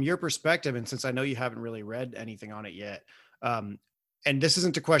 But from your perspective, and since I know you haven't really read anything on it yet, and this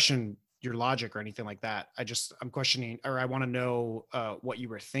isn't to question your logic or anything like that. I'm questioning, or I want to know what you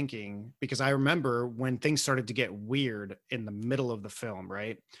were thinking, because I remember when things started to get weird in the middle of the film,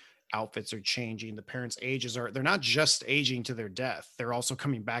 right? outfits are changing. The parents' ages they're not just aging to their death. They're also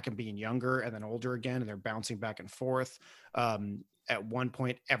coming back and being younger and then older again, and they're bouncing back and forth. At one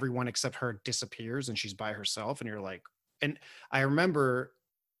point, everyone except her disappears and she's by herself. And you're like, and I remember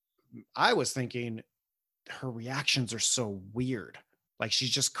I was thinking her reactions are so weird. Like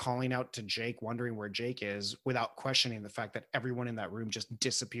she's just calling out to Jake, wondering where Jake is without questioning the fact that everyone in that room just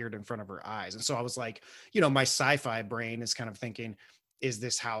disappeared in front of her eyes. And so I was like, my sci-fi brain is kind of thinking, is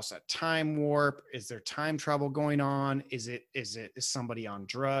this house a time warp? Is there time travel going on? Is somebody on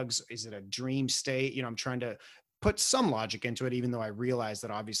drugs? Is it a dream state? I'm trying to put some logic into it, even though I realize that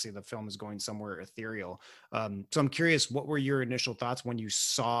obviously the film is going somewhere ethereal. So I'm curious, what were your initial thoughts when you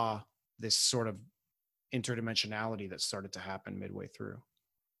saw this sort of interdimensionality that started to happen midway through?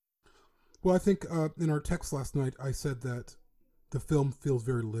 Well, I think in our text last night, I said that the film feels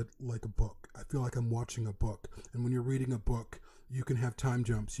very lit like a book. I feel like I'm watching a book. And when you're reading a book, you can have time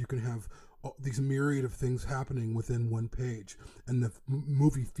jumps. You can have these myriad of things happening within one page. And the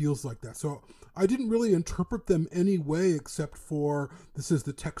movie feels like that. So I didn't really interpret them any way except for this is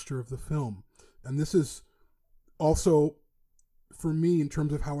the texture of the film. And this is also, for me, in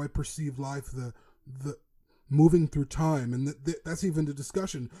terms of how I perceive life, the moving through time. And that's even the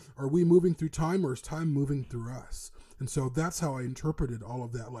discussion. Are we moving through time, or is time moving through us? And so that's how I interpreted all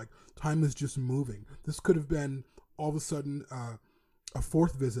of that. Like, time is just moving. This could have been all of a sudden a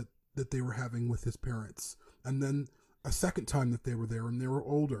fourth visit that they were having with his parents, and then a second time that they were there and they were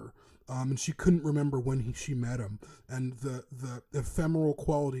older, and she couldn't remember when she met him, and the ephemeral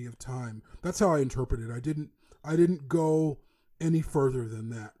quality of time. That's how I interpreted it. I didn't go any further than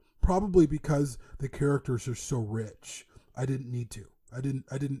that, probably because the characters are so rich. I didn't need to. I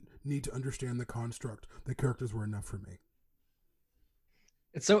didn't need to understand the construct. The characters were enough for me.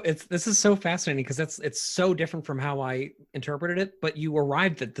 This is so fascinating because it's so different from how I interpreted it, but you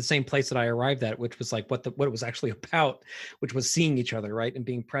arrived at the same place that I arrived at, which was like what it was actually about, which was seeing each other, right, and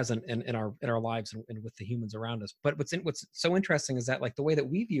being present in our lives and with the humans around us. But what's so interesting is that, like, the way that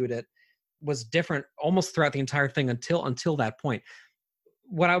we viewed it was different almost throughout the entire thing until that point.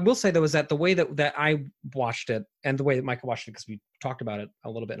 What I will say, though, is that the way that I watched it and the way that Michael watched it, because we talked about it a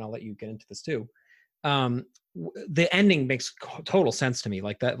little bit, and I'll let you get into this too. The ending makes total sense to me,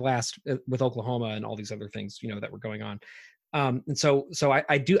 like that last with Oklahoma and all these other things, that were going on. And so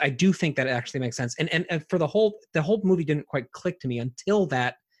I do think that it actually makes sense. And for the whole movie didn't quite click to me until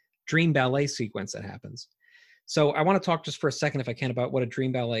that dream ballet sequence that happens. So I want to talk just for a second, if I can, about what a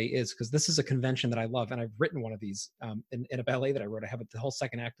dream ballet is, because this is a convention that I love, and I've written one of these in a ballet that I wrote. I have the whole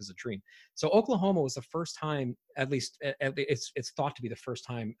second act as a dream. So Oklahoma was the first time, at least it's thought to be the first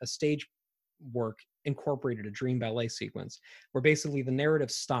time, a stage work incorporated a dream ballet sequence where basically the narrative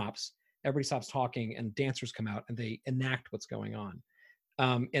stops, everybody stops talking, and dancers come out and they enact what's going on.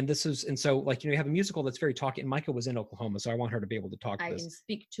 And so, like, you have a musical that's very talky, and Micah was in Oklahoma, so I want her to be able to talk to this. I can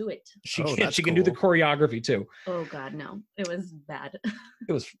speak to it. She can do the choreography too. Oh God, no, it was bad.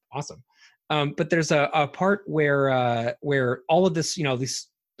 It was awesome. But there's a part where all of this, these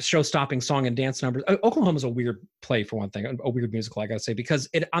show-stopping song and dance numbers. Oklahoma's a weird play, for one thing, a weird musical, I gotta say, because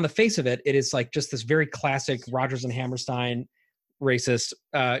on the face of it, it is like just this very classic Rodgers and Hammerstein racist,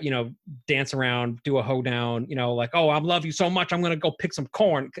 dance around, do a hoedown, like, oh, I love you so much, I'm gonna go pick some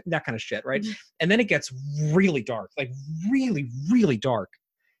corn, that kind of shit, right? And then it gets really dark, like really, really dark.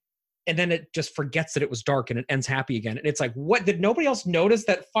 And then it just forgets that it was dark and it ends happy again. And it's like, what? Did nobody else notice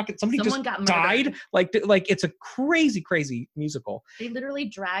that someone just got died? Like it's a crazy, crazy musical. They literally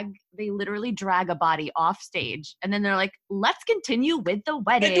drag a body off stage, and then they're like, let's continue with the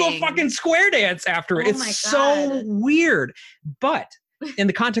wedding. They do a fucking square dance after it. It's so weird. But in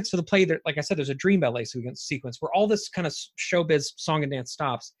the context of the play, like I said, there's a dream ballet sequence where all this kind of showbiz song and dance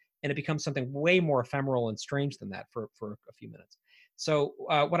stops, and it becomes something way more ephemeral and strange than that for a few minutes. So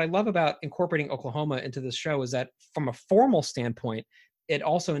what I love about incorporating Oklahoma into this show is that from a formal standpoint, it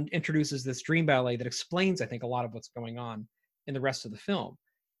also introduces this dream ballet that explains, I think, a lot of what's going on in the rest of the film.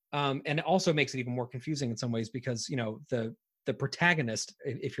 And it also makes it even more confusing in some ways because, the protagonist,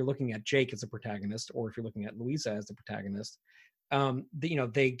 if you're looking at Jake as a protagonist, or if you're looking at Louisa as the protagonist,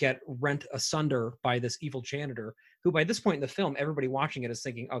 they get rent asunder by this evil janitor who, by this point in the film, everybody watching it is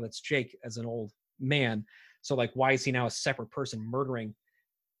thinking, oh, that's Jake as an old man. So, like, why is he now a separate person murdering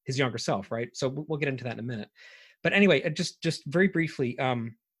his younger self, right? So we'll get into that in a minute. But anyway, just very briefly,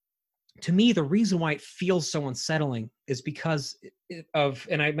 to me, the reason why it feels so unsettling is because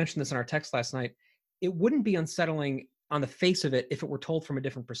and I mentioned this in our text last night, it wouldn't be unsettling on the face of it if it were told from a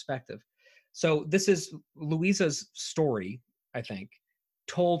different perspective. So this is Louisa's story, I think,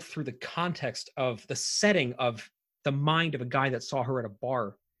 told through the context of the setting of the mind of a guy that saw her at a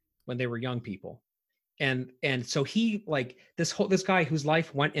bar when they were young people. And so he, like, this guy whose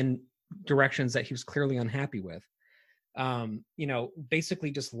life went in directions that he was clearly unhappy with,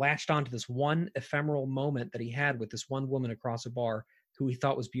 basically just latched onto this one ephemeral moment that he had with this one woman across a bar who he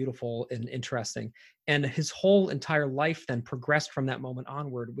thought was beautiful and interesting. And his whole entire life then progressed from that moment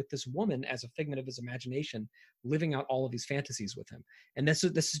onward with this woman as a figment of his imagination, living out all of these fantasies with him. And this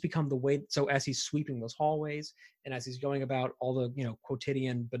has become the way. So as he's sweeping those hallways and as he's going about all the,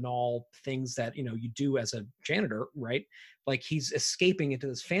 quotidian, banal things that, you do as a janitor, right? Like, he's escaping into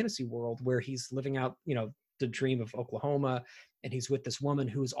this fantasy world where he's living out, the dream of Oklahoma, and he's with this woman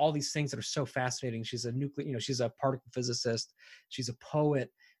who's all these things that are so fascinating. She's a she's a particle physicist, she's a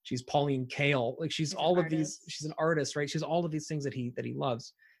poet, she's Pauline Kael, like she's all of these, she's an artist, right? She's all of these things that he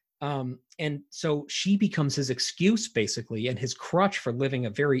loves. And so she becomes his excuse, basically, and his crutch for living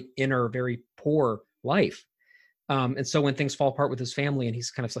a very inner, very poor life. And so when things fall apart with his family and he's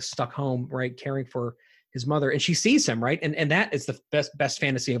kind of stuck home, right, caring for his mother, and she sees him, right? And that is the best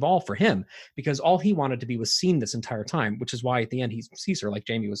fantasy of all for him, because all he wanted to be was seen this entire time, which is why at the end he sees her, like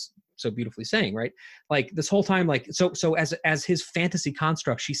Jamie was so beautifully saying, right? Like, this whole time, like, so as his fantasy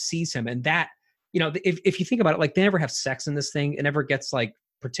construct, she sees him. And that, if you think about it, like, they never have sex in this thing. It never gets like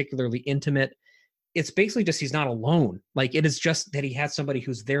particularly intimate. It's basically just, he's not alone. Like, it is just that he has somebody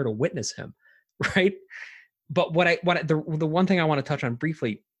who's there to witness him, right? But the one thing I want to touch on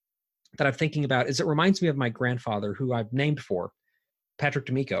briefly that I'm thinking about is, it reminds me of my grandfather, who I've named for, Patrick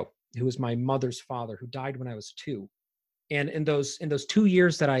D'Amico, who was my mother's father, who died when I was 2. And in those 2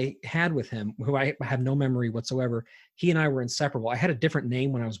 years that I had with him, who I have no memory whatsoever, he and I were inseparable. I had a different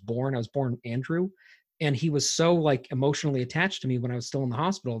name when I was born. I was born Andrew. And he was so, like, emotionally attached to me when I was still in the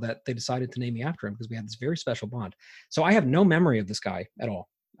hospital that they decided to name me after him, because we had this very special bond. So I have no memory of this guy at all.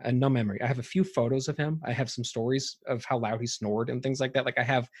 And no memory. I have a few photos of him. I have some stories of how loud he snored and things like that. Like, I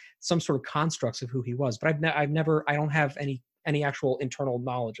have some sort of constructs of who he was, but I don't have any actual internal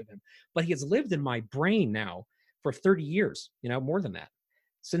knowledge of him. But he has lived in my brain now for 30 years, more than that.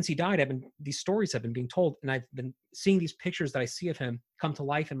 Since he died, these stories have been being told, and I've been seeing these pictures that I see of him come to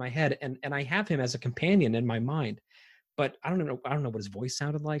life in my head, and I have him as a companion in my mind. But I don't know what his voice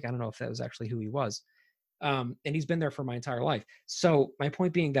sounded like. I don't know if that was actually who he was. And he's been there for my entire life. So my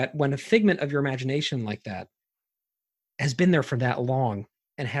point being that when a figment of your imagination like that has been there for that long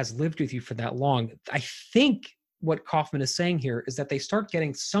and has lived with you for that long, I think what Kaufman is saying here is that they start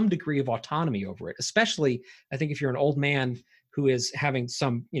getting some degree of autonomy over it. Especially, I think, if you're an old man who is having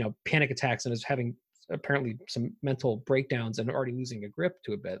some, panic attacks and is having apparently some mental breakdowns and already losing a grip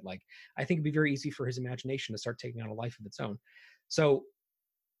to a bit. Like, I think it'd be very easy for his imagination to start taking on a life of its own. So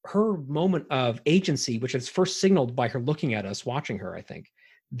her moment of agency, which is first signaled by her looking at us, watching her, I think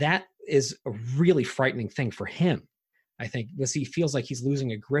that is a really frightening thing for him. I think, because he feels like he's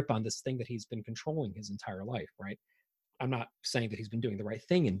losing a grip on this thing that he's been controlling his entire life, right? I'm not saying that he's been doing the right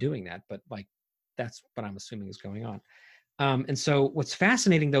thing in doing that, but, like, that's what I'm assuming is going on. And so what's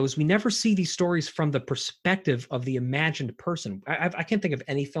fascinating, though, is we never see these stories from the perspective of the imagined person. I can't think of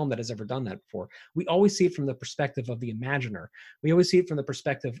any film that has ever done that before. We always see it from the perspective of the imaginer. We always see it from the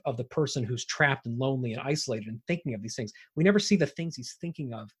perspective of the person who's trapped and lonely and isolated and thinking of these things. We never see the things he's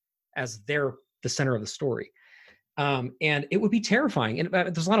thinking of as they're the center of the story. And it would be terrifying. And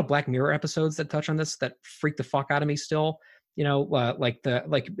there's a lot of Black Mirror episodes that touch on this that freak the fuck out of me still.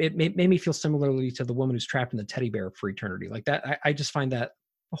 It made me feel similarly to the woman who's trapped in the teddy bear for eternity. Like that, I just find that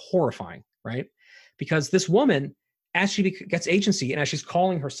horrifying, right? Because this woman, as she gets agency and as she's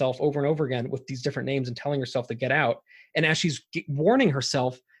calling herself over and over again with these different names and telling herself to get out, and as she's warning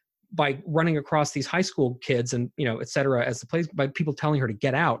herself by running across these high school kids and, et cetera, as the place, by people telling her to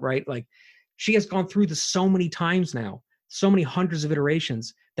get out, right? Like, she has gone through this so many times now, so many hundreds of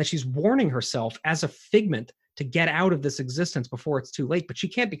iterations, that she's warning herself as a figment to get out of this existence before it's too late. But she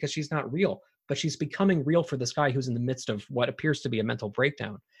can't, because she's not real, but she's becoming real for this guy who's in the midst of what appears to be a mental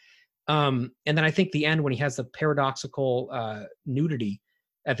breakdown. And then I think the end, when he has the paradoxical nudity,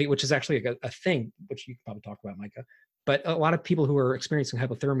 I think, which is actually a thing, which you can probably talk about, Micah, but a lot of people who are experiencing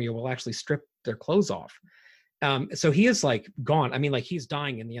hypothermia will actually strip their clothes off. So he is, like, gone. I mean, like, he's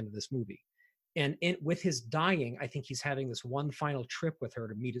dying in the end of this movie. And with his dying, I think he's having this one final trip with her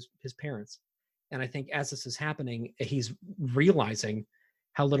to meet his parents. And I think as this is happening, he's realizing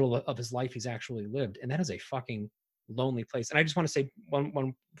how little of his life he's actually lived. And that is a fucking lonely place. And I just want to say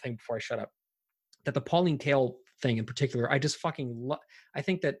one thing before I shut up, that the Pauline Kael thing in particular, I just fucking I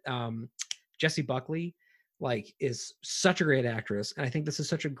think that Jessie Buckley, like, is such a great actress. And I think this is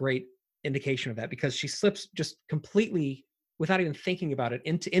such a great indication of that, because she slips just completely, without even thinking about it,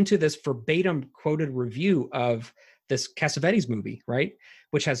 into this verbatim quoted review of this Cassavetes movie, right?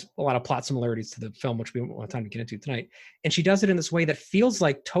 Which has a lot of plot similarities to the film, which we won't have time to get into tonight. And she does it in this way that feels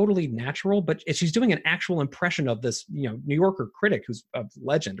like totally natural, but she's doing an actual impression of this, you know, New Yorker critic who's a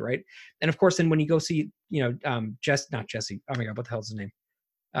legend, right? And of course, then when you go see, you know, not Jesse, oh my God, what the hell's his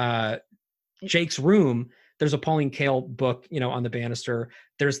name? Jake's Room, there's a Pauline Kael book, you know, on the banister.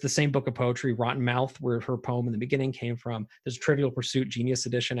 There's the same book of poetry, Rotten Mouth, where her poem in the beginning came from. There's Trivial Pursuit, Genius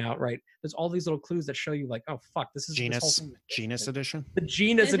Edition out, right? There's all these little clues that show you like, oh, fuck, this is Genius Edition. The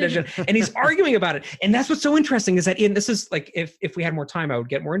Genius Edition. And he's arguing about it. And that's what's so interesting is that this is like, if we had more time, I would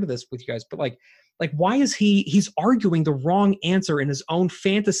get more into this with you guys. But like why is he's arguing the wrong answer in his own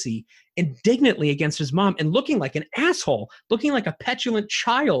fantasy indignantly against his mom and looking like an asshole, looking like a petulant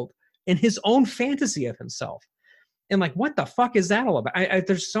child in his own fantasy of himself. And like, what the fuck is that all about?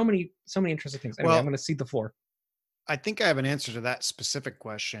 There's so many interesting things. Anyway, I'm going to cede the floor. I think I have an answer to that specific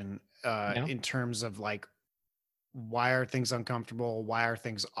question in terms of like, why are things uncomfortable? Why are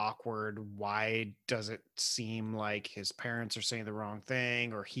things awkward? Why does it seem like his parents are saying the wrong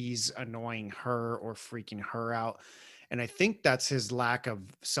thing, or he's annoying her or freaking her out? And I think that's his lack of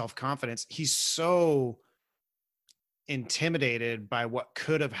self-confidence. He's so intimidated by what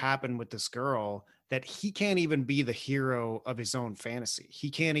could have happened with this girl that he can't even be the hero of his own fantasy. He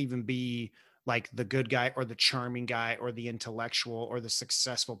can't even be like the good guy or the charming guy or the intellectual or the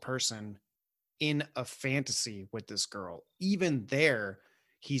successful person in a fantasy with this girl. Even there,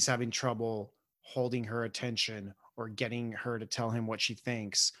 he's having trouble holding her attention or getting her to tell him what she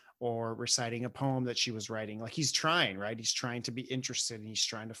thinks or reciting a poem that she was writing. Like, he's trying, right? He's trying to be interested and he's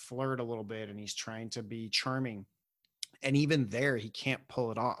trying to flirt a little bit and he's trying to be charming. And even there, he can't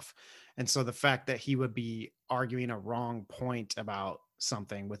pull it off. And so the fact that he would be arguing a wrong point about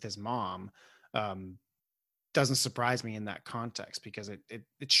something with his mom doesn't surprise me in that context, because it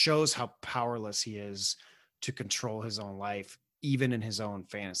shows how powerless he is to control his own life, even in his own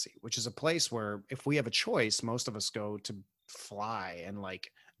fantasy, which is a place where if we have a choice, most of us go to fly and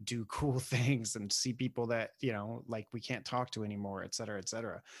like do cool things and see people that, you know, like we can't talk to anymore, et cetera, et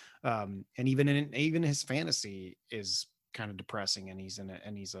cetera. And even his fantasy is kind of depressing, and he's in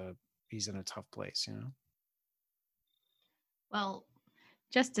a tough place, you know? Well,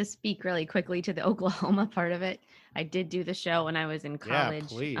 just to speak really quickly to the Oklahoma part of it, I did do the show when I was in college. Yeah,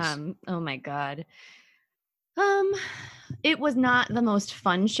 please. Oh my God. It was not the most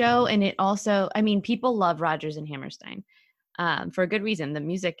fun show. And it also, I mean, people love Rodgers and Hammerstein for a good reason. The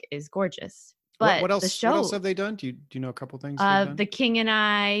music is gorgeous. But what else? The show, what else have they done? Do you know a couple things? The King and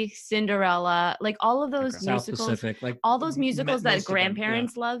I, Cinderella, like all of those South musicals, Pacific, like all those musicals that most of them,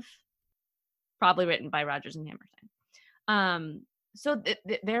 grandparents love, probably written by Rodgers and Hammerstein. So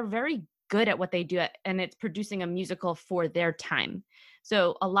they're very good at what they do, and it's producing a musical for their time.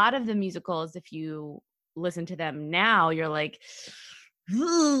 So a lot of the musicals, if you listen to them now, you're like,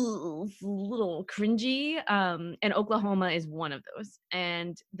 ooh, a little cringy. And Oklahoma is one of those.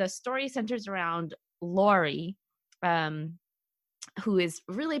 And the story centers around Lori, who is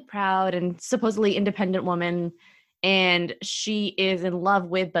really proud and supposedly independent woman. And she is in love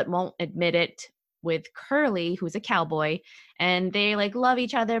with, but won't admit it, with Curly, who's a cowboy, and they like love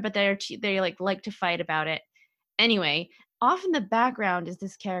each other, but they like to fight about it. Anyway, off in the background is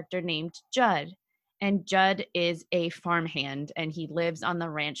this character named Judd, and Judd is a farmhand, and he lives on the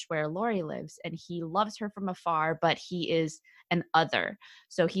ranch where Lori lives, and he loves her from afar, but he is an other,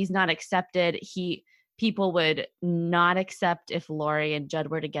 so he's not accepted. People would not accept if Lori and Judd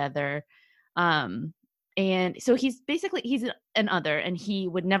were together. And so he's an other, and he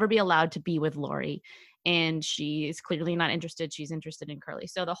would never be allowed to be with Lori, and she is clearly not interested. She's interested in Curly.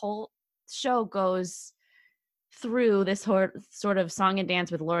 So the whole show goes through this sort of song and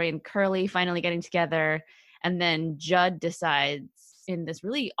dance with Lori and Curly finally getting together. And then Judd decides in this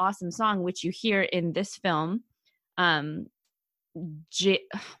really awesome song, which you hear in this film, oh my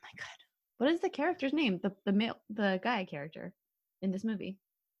God, what is the character's name? The guy character in this movie.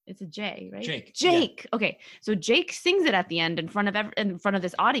 It's a J, right? Jake. Yeah. Okay. So Jake sings it at the end in front of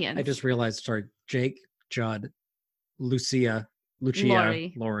this audience. I just realized, sorry, Jake, Judd, Lucia,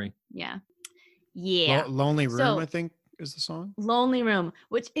 Lori. Yeah. Yeah. Lonely Room, I think, is the song. Lonely Room,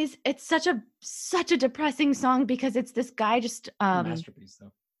 which is, it's such a depressing song, because it's this guy just A masterpiece,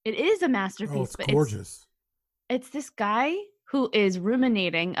 though. It is a masterpiece. Oh, it's gorgeous. It's this guy who is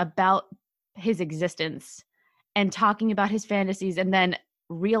ruminating about his existence and talking about his fantasies, and then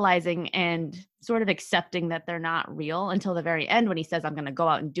realizing and sort of accepting that they're not real until the very end when he says, I'm going to go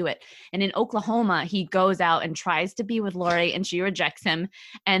out and do it. And in Oklahoma, he goes out and tries to be with Lori, and she rejects him.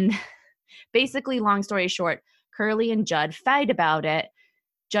 And basically, long story short, Curly and Judd fight about it.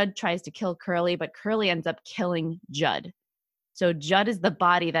 Judd tries to kill Curly, but Curly ends up killing Judd. So Judd is the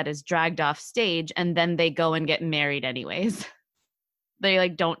body that is dragged off stage, and then they go and get married anyways. They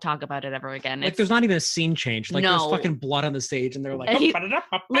like don't talk about it ever again. Like there's not even a scene change. Like there's fucking blood on the stage, and they're like,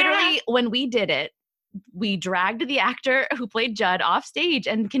 literally, when we did it, we dragged the actor who played Judd off stage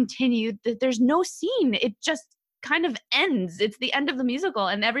and continued. There's no scene. It just kind of ends. It's the end of the musical,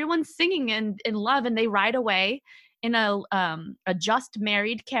 and everyone's singing and in love, and they ride away in a just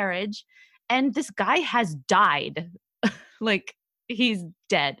married carriage, and this guy has died. Like he's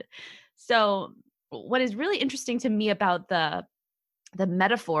dead. So what is really interesting to me about the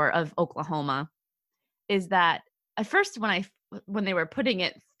metaphor of Oklahoma is that at first when they were putting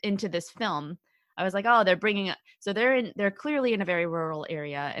it into this film, I was like, oh, they're bringing it. So they're clearly in a very rural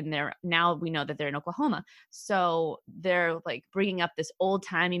area, and now we know that they're in Oklahoma. So they're like bringing up this old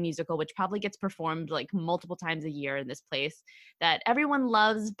timey musical, which probably gets performed like multiple times a year in this place that everyone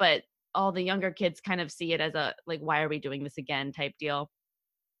loves, but all the younger kids kind of see it as a like, why are we doing this again type deal.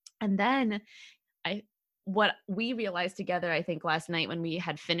 And then what we realized together, I think last night when we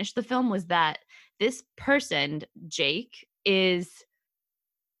had finished the film, was that this person, Jake, he's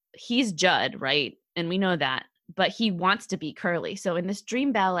Judd, right? And we know that, but he wants to be Curly. So in this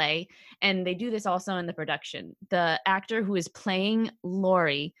dream ballet, and they do this also in the production, the actor who is playing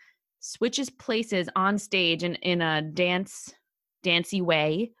Laurie switches places on stage in a dancey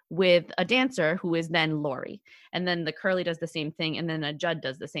way with a dancer who is then Laurie. And then the Curly does the same thing, and then a Judd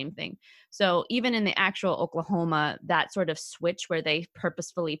does the same thing. So even in the actual Oklahoma, that sort of switch where they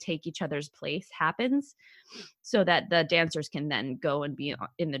purposefully take each other's place happens so that the dancers can then go and be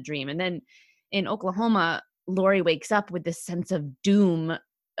in the dream. And then in Oklahoma, Laurie wakes up with this sense of doom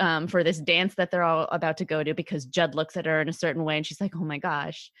for this dance that they're all about to go to, because Judd looks at her in a certain way and she's like, oh my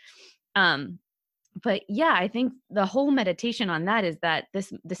gosh. But yeah, I think the whole meditation on that is that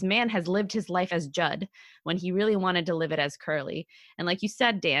this man has lived his life as Judd when he really wanted to live it as Curly. And like you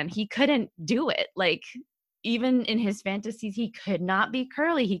said, Dan, he couldn't do it. Like even in his fantasies, he could not be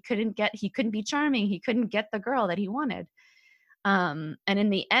Curly. He couldn't be charming. He couldn't get the girl that he wanted. And in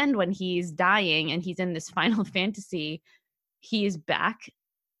the end, when he's dying and he's in this final fantasy, he is back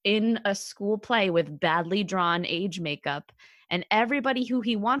in a school play with badly drawn age makeup. And everybody who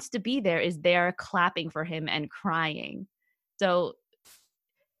he wants to be there is there clapping for him and crying. So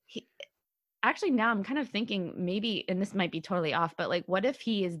actually now I'm kind of thinking maybe, and this might be totally off, but like, what if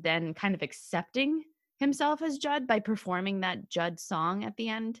he is then kind of accepting himself as Judd by performing that Judd song at the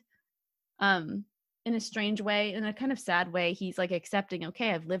end? In a strange way, in a kind of sad way, he's like accepting,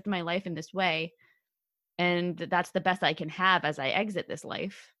 okay, I've lived my life in this way, and that's the best I can have as I exit this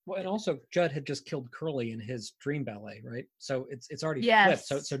life. Well, and also Judd had just killed Curly in his dream ballet, right? So it's already Yes.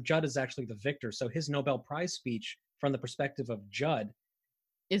 flipped. So Judd is actually the victor. So his Nobel Prize speech from the perspective of Judd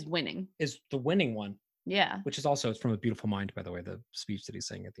is the winning one. Yeah. Which is also from A Beautiful Mind, by the way, the speech that he's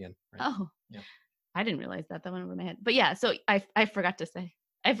saying at the end. Right? Oh, yeah. I didn't realize that went over my head. But yeah, so I forgot to say,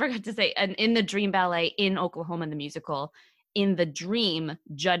 and in the dream ballet in Oklahoma, the musical, in the dream,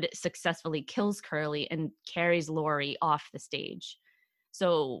 Judd successfully kills Curly and carries Laurie off the stage.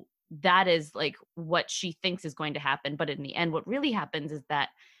 So that is like what she thinks is going to happen. But in the end, what really happens is that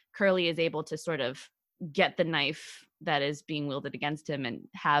Curly is able to sort of get the knife that is being wielded against him and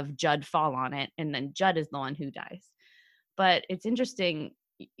have Judd fall on it. And then Judd is the one who dies. But it's interesting.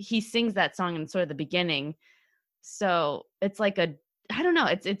 He sings that song in sort of the beginning. So it's like I don't know.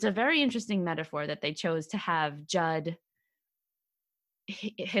 It's a very interesting metaphor that they chose to have Judd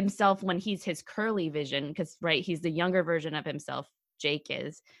himself when he's his Curly vision, because right, he's the younger version of himself, Jake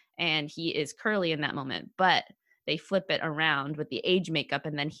is, and he is Curly in that moment, but they flip it around with the age makeup,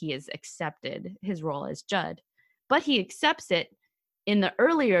 and then he has accepted his role as Judd. But he accepts it in the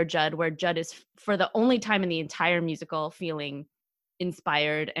earlier Judd, where Judd is for the only time in the entire musical feeling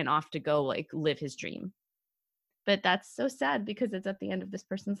inspired and off to go like live his dream. But that's so sad because it's at the end of this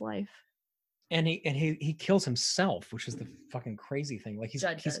person's life. And he kills himself, which is the fucking crazy thing. Like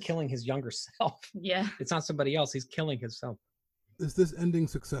he's killing his younger self. Yeah. It's not somebody else. He's killing himself. Is this ending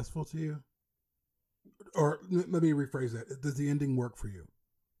successful to you? Or let me rephrase that. Does the ending work for you?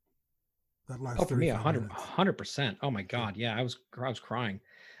 That last for me, 100%. Oh my God. Yeah. I was crying.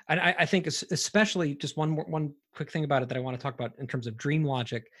 And I think especially just one quick thing about it that I want to talk about in terms of dream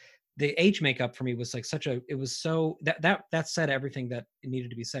logic. The age makeup for me was like that said everything that needed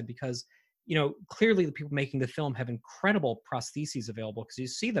to be said, because you know, clearly the people making the film have incredible prostheses available, because you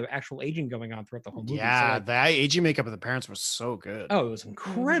see the actual aging going on throughout the whole movie. Yeah, so like, the aging makeup of the parents was so good. Oh, it was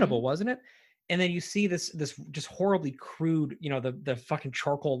incredible, wasn't it? And then you see this just horribly crude, you know, the fucking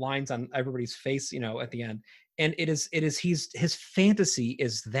charcoal lines on everybody's face, you know, at the end. and it is his fantasy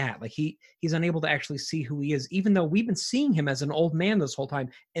is that, like, he's unable to actually see who he is, even though we've been seeing him as an old man this whole time,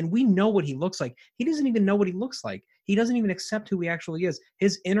 and we know what he looks like. He doesn't even know what he looks like. He doesn't even accept who he actually is.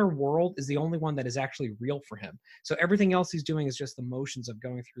 His inner world is the only one that is actually real for him. So everything else he's doing is just the motions of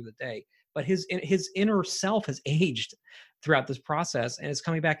going through the day. But his inner self has aged throughout this process, and it's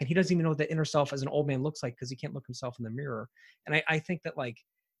coming back, and he doesn't even know what the inner self as an old man looks like because he can't look himself in the mirror. And I think that, like,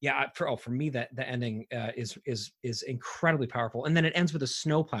 yeah, for me, that the ending is incredibly powerful. And then it ends with a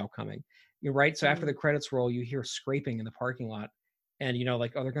snowplow coming. You're right. So after the credits roll, you hear scraping in the parking lot, and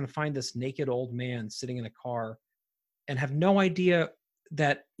like, oh, they're going to find this naked old man sitting in a car, and have no idea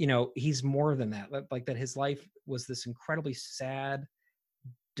that he's more than that. Like, that his life was this incredibly sad,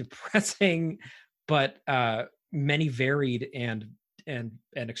 depressing, but many varied and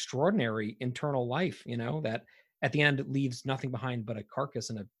extraordinary internal life. That at the end leaves nothing behind but a carcass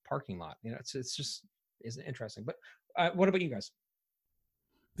in a parking lot. It's just is interesting. But what about you guys?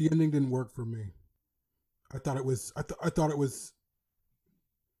 The ending didn't work for me. I thought it was. I thought it was,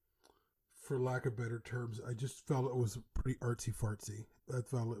 for lack of better terms, I just felt it was pretty artsy fartsy. I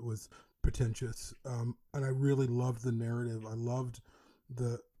felt it was pretentious, and I really loved the narrative. I loved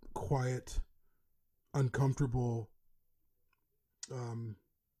the quiet, uncomfortable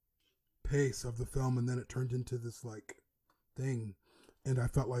pace of the film, and then it turned into this like thing, and I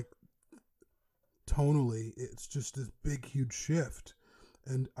felt like tonally it's just this big huge shift,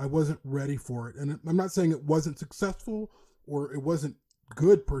 and I wasn't ready for it. And I'm not saying it wasn't successful or it wasn't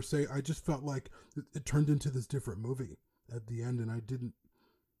good per se. I just felt like it turned into this different movie at the end, and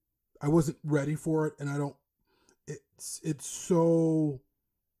I wasn't ready for it. And it's so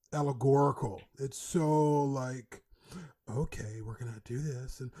allegorical. It's so like, okay, we're gonna do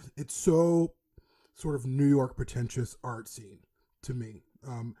this, and it's so sort of New York pretentious art scene to me.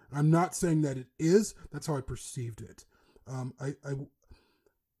 I'm not saying that it is. That's how I perceived it.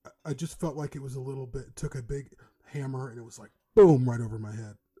 I just felt like it was a little bit, took a big hammer and it was like boom right over my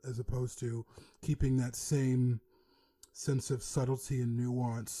head, as opposed to keeping that same sense of subtlety and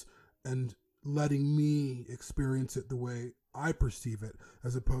nuance and letting me experience it the way I perceive it,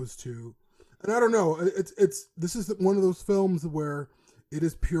 as opposed to, and I don't know, this is one of those films where it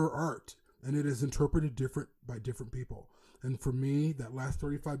is pure art and it is interpreted different by different people. And for me, that last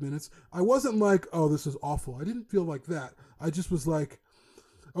 35 minutes, I wasn't like, oh, this is awful. I didn't feel like that. I just was like,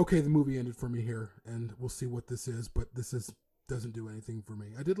 okay, the movie ended for me here, and we'll see what this is, but doesn't do anything for me.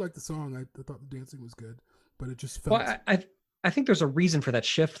 I did like the song. I thought the dancing was good, but it just felt... Well, I think there's a reason for that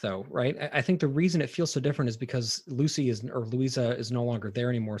shift, though, right? I think the reason it feels so different is because Louisa is no longer there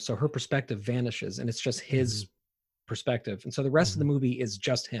anymore, so her perspective vanishes, and it's just his perspective. And so the rest of the movie is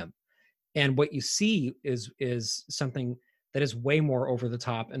just him. And what you see is something that is way more over the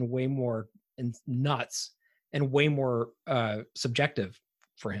top and way more nuts and way more subjective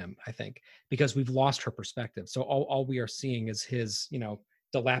for him, I think, because we've lost her perspective. So all we are seeing is his,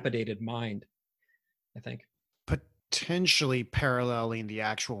 dilapidated mind, I think. Potentially paralleling the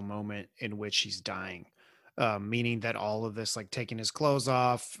actual moment in which he's dying, meaning that all of this, like taking his clothes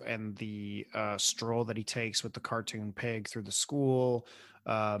off and the stroll that he takes with the cartoon pig through the school,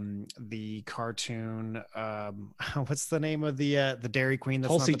 the cartoon, what's the name of the Dairy Queen?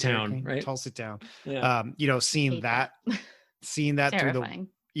 That's Tulsi not the Dairy Town, Queen? right? Tulsi Town. Yeah. Seeing that through the...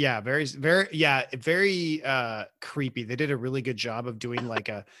 Yeah, very, very, very creepy. They did a really good job of doing like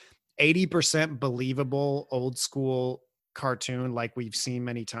a 80% believable old school cartoon like we've seen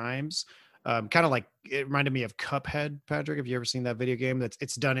many times. Kind of like, it reminded me of Cuphead. Patrick, have you ever seen that video game?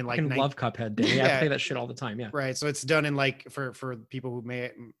 It's done in like... I love Cuphead. Yeah, I play that shit all the time. Yeah. Right. So it's done in like, for people who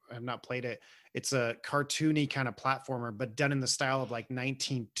may have not played it, it's a cartoony kind of platformer, but done in the style of like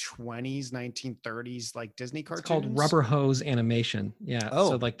 1920s, 1930s, like Disney cartoons. It's called Rubber Hose Animation. Yeah.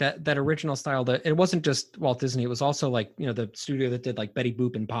 Oh. So like that original style, that it wasn't just Walt Disney. It was also like, the studio that did like Betty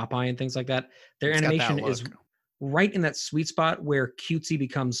Boop and Popeye and things like that. Their animation is right in that sweet spot where cutesy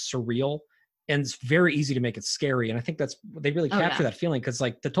becomes surreal. And it's very easy to make it scary. And I think they really capture that feeling. Cause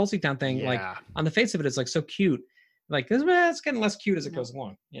like the Tulsi Town thing, like on the face of it, it's like so cute. Like it's getting less cute as it goes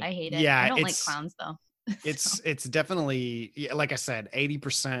along. Yeah. I hate it. Yeah, I don't like clowns though. It's definitely, like I said,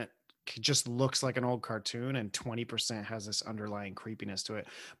 80% just looks like an old cartoon and 20% has this underlying creepiness to it.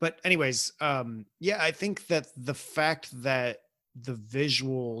 But anyways, I think that the fact that the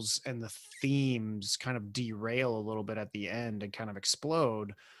visuals and the themes kind of derail a little bit at the end and kind of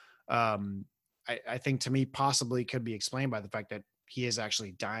explode, I think to me possibly could be explained by the fact that he is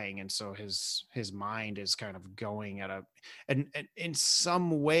actually dying, and so his mind is kind of going at and in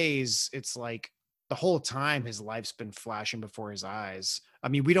some ways it's like the whole time his life's been flashing before his eyes, I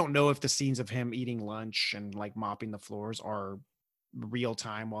mean, we don't know if the scenes of him eating lunch and like mopping the floors are real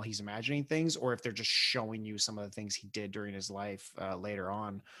time while he's imagining things, or if they're just showing you some of the things he did during his life later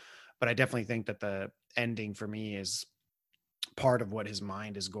on. But I definitely think that the ending for me is part of what his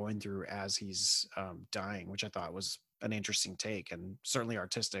mind is going through as he's dying, which I thought was an interesting take and certainly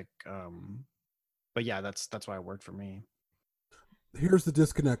artistic. But yeah, that's why it worked for me. Here's the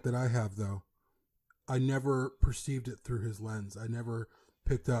disconnect that I have, though. I never perceived it through his lens. I never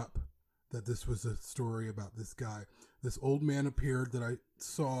picked up that this was a story about this guy. This old man appeared that I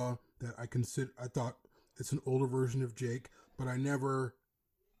saw, that I thought it's an older version of Jake, but I never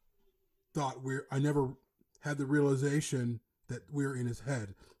had the realization that we're in his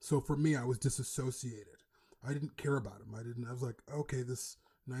head. So for me, I was disassociated. I didn't care about him. I was like, okay, this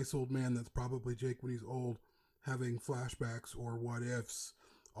nice old man that's probably Jake when he's old, having flashbacks or what ifs,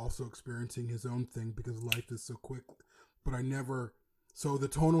 also experiencing his own thing because life is so quick. But so the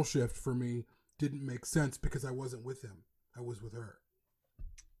tonal shift for me didn't make sense because I wasn't with him. I was with her.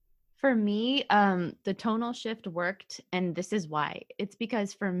 For me, the tonal shift worked, and this is why. It's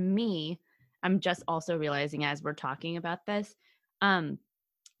because for me, I'm just also realizing as we're talking about this, I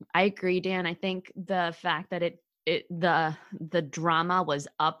agree, Dan. I think the fact that the drama was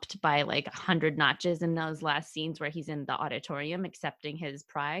upped by like 100 notches in those last scenes where he's in the auditorium accepting his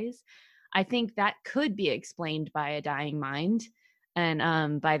prize. I think that could be explained by a dying mind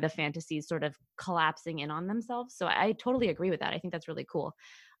and by the fantasies sort of collapsing in on themselves. So I totally agree with that. I think that's really cool.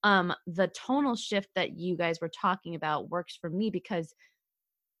 The tonal shift that you guys were talking about works for me because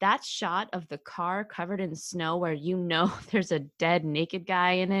that shot of the car covered in snow where there's a dead naked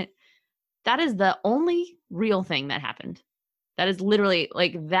guy in it, that is the only real thing that happened. That is literally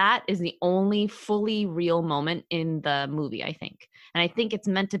that is the only fully real moment in the movie, I think. And I think it's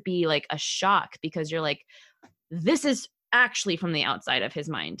meant to be like a shock because you're like, this is actually from the outside of his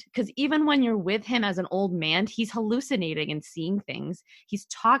mind. Because even when you're with him as an old man, he's hallucinating and seeing things. He's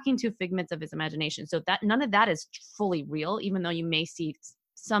talking to figments of his imagination. So that none of that is fully real, even though you may see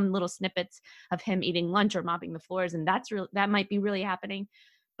some little snippets of him eating lunch or mopping the floors, and that's real. That might be really happening.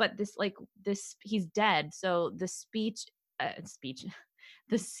 But this he's dead. So the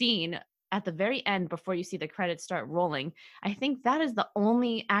the scene at the very end before you see the credits start rolling, I think that is the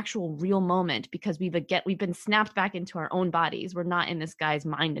only actual real moment because we've been snapped back into our own bodies. We're not in this guy's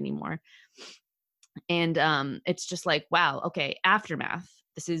mind anymore. And it's just like, wow, okay, aftermath.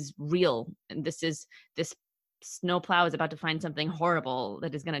 This is real. And this snowplow is about to find something horrible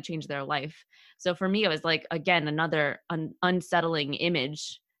that is going to change their life. So for me, it was like, again, another unsettling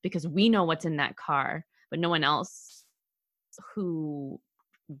image because we know what's in that car, but no one else who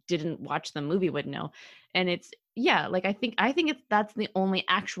didn't watch the movie would know. And it's, yeah, like I think that's the only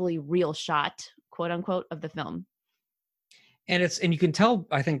actually real shot, quote unquote, of the film. And you can tell,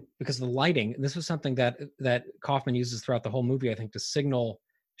 I think, because of the lighting, and this was something that Kaufman uses throughout the whole movie, I think, to signal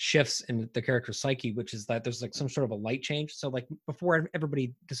shifts in the character's psyche, which is that there's like some sort of a light change. So like before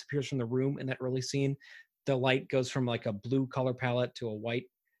everybody disappears from the room in that early scene, the light goes from like a blue color palette to a white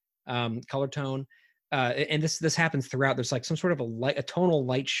color tone. And this happens throughout. There's like some sort of a tonal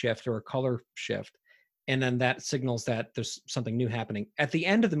light shift or a color shift. And then that signals that there's something new happening. At the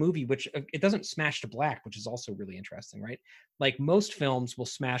end of the movie, which it doesn't smash to black, which is also really interesting, right? Like most films will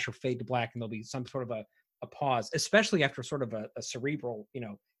smash or fade to black and there'll be some sort of a pause, especially after sort of a cerebral,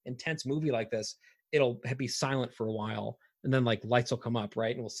 intense movie like this. It'll be silent for a while and then like lights will come up,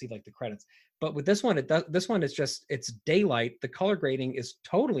 right? And we'll see like the credits. But with this one, this one is just, it's daylight. The color grading is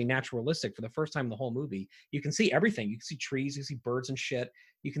totally naturalistic for the first time in the whole movie. You can see everything. You can see trees, you can see birds and shit.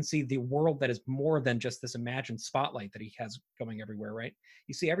 You can see the world that is more than just this imagined spotlight that he has going everywhere, right?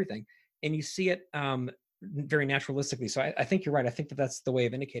 You see everything and you see it very naturalistically. So I think you're right. I think that's the way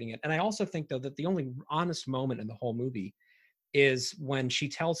of indicating it. And I also think though that the only honest moment in the whole movie is when she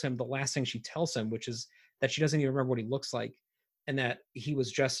tells him the last thing she tells him, which is that she doesn't even remember what he looks like. And that he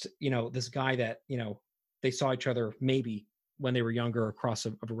was just, this guy that, they saw each other maybe when they were younger across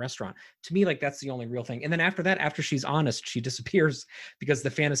of a restaurant. To me, like that's the only real thing. And then after that, after she's honest, she disappears because the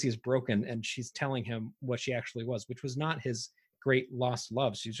fantasy is broken and she's telling him what she actually was, which was not his great lost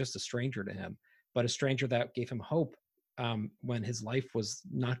love. She was just a stranger to him, but a stranger that gave him hope when his life was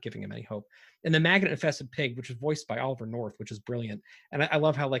not giving him any hope. And the magnet-infested pig, which is voiced by Oliver North, which is brilliant. And I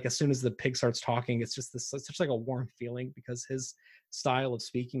love how like as soon as the pig starts talking, it's just such like a warm feeling because his style of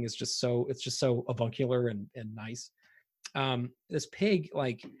speaking is just so avuncular and nice. This pig,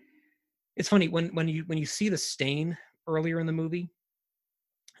 like, it's funny when you see the stain earlier in the movie,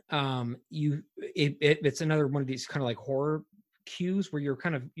 it's another one of these kind of like horror cues where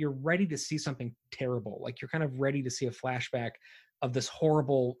you're ready to see something terrible. Like you're kind of ready to see a flashback of this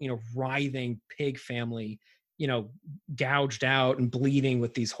horrible, writhing pig family, gouged out and bleeding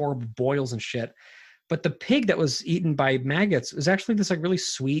with these horrible boils and shit. But the pig that was eaten by maggots was actually this like really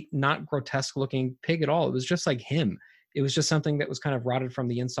sweet, not grotesque looking pig at all. It was just like him. It was just something that was kind of rotted from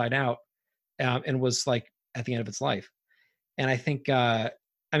the inside out, and was like at the end of its life. And I think,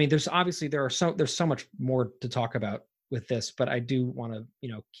 there's so much more to talk about with this, but I do want to,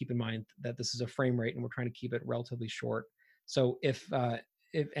 keep in mind that this is a frame rate and we're trying to keep it relatively short. So if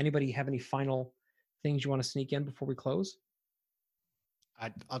anybody have any final things you want to sneak in before we close?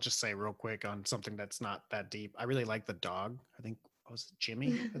 I'll just say real quick on something that's not that deep. I really like the dog. I think was it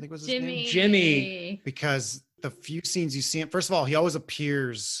Jimmy? I think was his name. Jimmy. Because the few scenes you see him, first of all, he always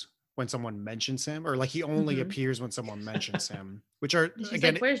appears when someone mentions him, or like he only appears when someone mentions him, which are She's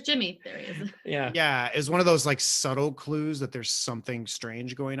again, like, where's Jimmy? There he is. Yeah, is one of those like subtle clues that there's something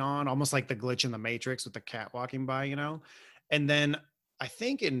strange going on, almost like the glitch in the Matrix with the cat walking by, And then I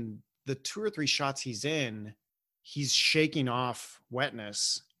think in the 2 or 3 shots he's in, he's shaking off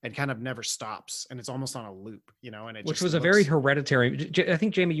wetness and kind of never stops, and it's almost on a loop, and it which was a very Hereditary. I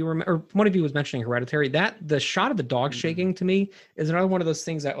think Jamie, you remember, or one of you was mentioning Hereditary. That the shot of the dog shaking to me is another one of those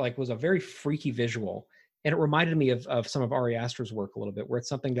things that like was a very freaky visual, and it reminded me of some of Ari Aster's work a little bit, where it's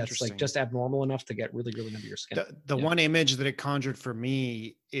something that's like just abnormal enough to get really, really under your skin. The one image that it conjured for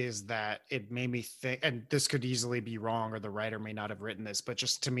me is that it made me think, and this could easily be wrong, or the writer may not have written this, but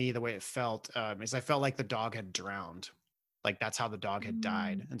just to me, the way it felt is I felt like the dog had drowned. Like that's how the dog had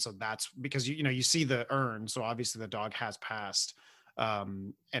died. And so that's because, you see the urn. So obviously the dog has passed,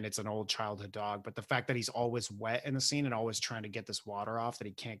 and it's an old childhood dog. But the fact that he's always wet in the scene and always trying to get this water off that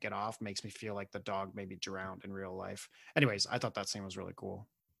he can't get off makes me feel like the dog maybe drowned in real life. Anyways, I thought that scene was really cool.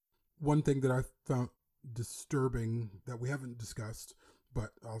 One thing that I found disturbing that we haven't discussed, but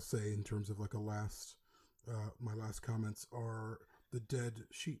I'll say in terms of like my last comments, are the dead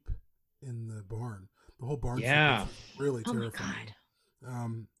sheep in the barn. The whole barn yeah, is really terrifying.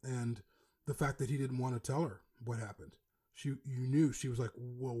 God. And the fact that he didn't want to tell her what happened. You knew. She was like,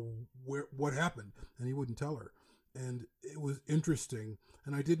 well, what happened? And he wouldn't tell her. And it was interesting.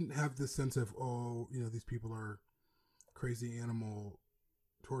 And I didn't have this sense of, these people are crazy animal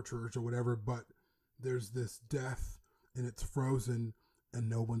torturers or whatever, but there's this death and it's frozen and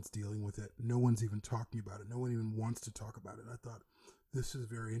no one's dealing with it. No one's even talking about it. No one even wants to talk about it. And I thought, this is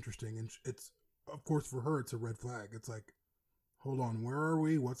very interesting. And it's, of course, for her, it's a red flag. It's like, hold on, where are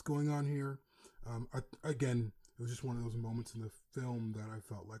we? What's going on here? Again, it was just one of those moments in the film that I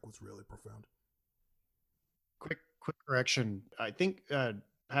felt like was really profound. Quick correction. I think,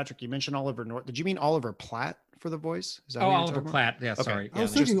 Patrick, you mentioned Oliver North. Did you mean Oliver Platt for the voice? Is that Oliver Platt. Yeah, okay. Sorry. I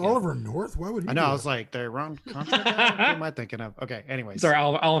was thinking Oliver North. Why would he? I know. I was like, they're wrong. What am I thinking of? Okay. Anyways. Sorry,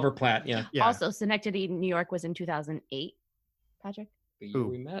 Oliver Platt. Yeah. Also, Synecdoche, New York was in 2008. Patrick?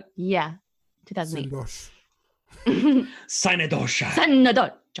 We met? Yeah. 2008. Synecdoche.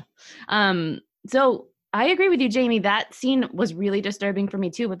 So I agree with you, Jamie. That scene was really disturbing for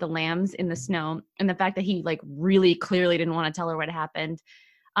me too, with the lambs in the snow and the fact that he like really clearly didn't want to tell her what happened.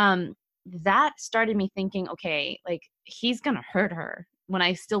 That started me thinking, okay, like he's gonna hurt her, when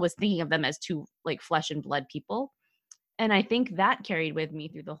I still was thinking of them as two like flesh and blood people. And I think that carried with me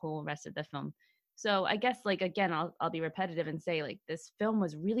through the whole rest of the film. So I guess, like, again, I'll be repetitive and say, like, this film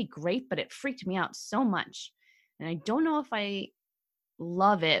was really great, but it freaked me out so much. And I don't know if I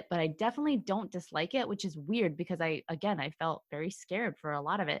love it, but I definitely don't dislike it, which is weird because I felt very scared for a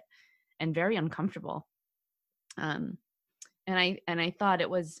lot of it and very uncomfortable. And I thought it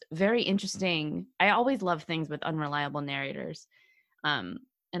was very interesting. I always love things with unreliable narrators. And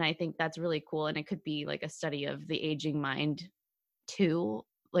I think that's really cool. And it could be like a study of the aging mind too,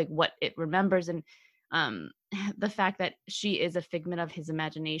 like what it remembers, and the fact that she is a figment of his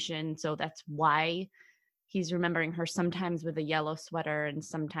imagination. So that's why he's remembering her sometimes with a yellow sweater and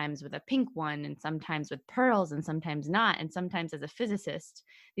sometimes with a pink one and sometimes with pearls and sometimes not, and sometimes as a physicist.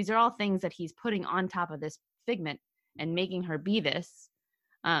 These are all things that he's putting on top of this figment and making her be this.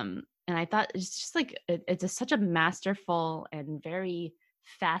 And I thought it's just like, it's such a masterful and very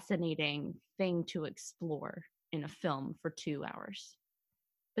fascinating thing to explore in a film for 2 hours.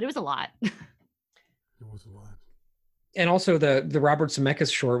 But it was a lot. It was a lot. And also the Robert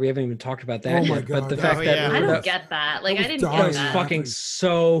Zemeckis short, we haven't even talked about that yet. God, but the fact that I don't get that. Like, I didn't that get was that. fucking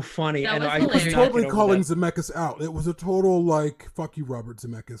so funny. That And was I hilarious. could not Totally get over calling that. Zemeckis out. It was a total like, fuck you, Robert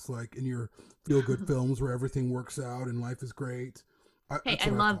Zemeckis, like in your feel good films where everything works out and life is great. Hey, I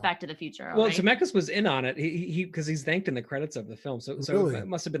love Back to the Future. Well, Zemeckis was in on it. He because he's thanked in the credits of the film. So Really? it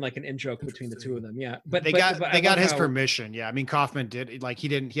must have been like an in joke between the two of them. Yeah, but they got his permission. Yeah, I mean Kaufman did, like, he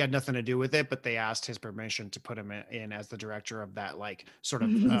had nothing to do with it, but they asked his permission to put him in as the director of that, like, sort of.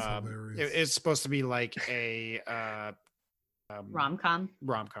 It's supposed to be like a rom-com.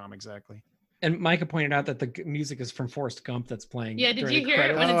 Rom-com, exactly. And Micah pointed out that the music is from Forrest Gump that's playing. Yeah, did you hear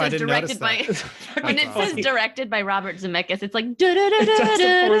it when it says directed by when it says directed by Robert Zemeckis? It's like And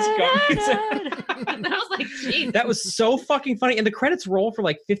I was like, geez. That was so fucking funny. And the credits roll for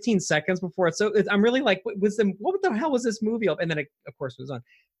like 15 seconds before it. So I'm really like, what the hell was this movie? And then it, of course, was on.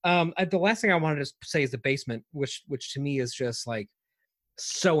 The last thing I wanted to say is The Basement, which to me is just like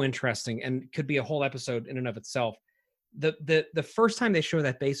so interesting and could be a whole episode in and of itself. The first time they show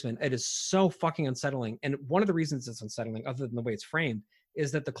that basement, it is so fucking unsettling. And one of the reasons it's unsettling, other than the way it's framed, is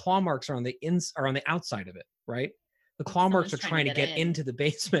that the claw marks are on the outside of it, right? The claw marks are trying to get into the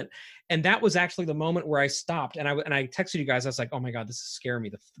basement. And that was actually the moment where I stopped and I texted you guys. I was like, oh my God, this is scaring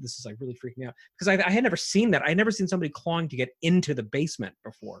me. This is like really freaking me out. Because I had never seen that. I had never seen somebody clawing to get into the basement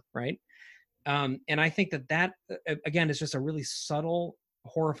before, right? And I think that again is just a really subtle,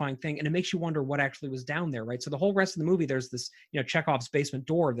 horrifying thing, and it makes you wonder what actually was down there, right? So the whole rest of the movie, there's this, Chekhov's basement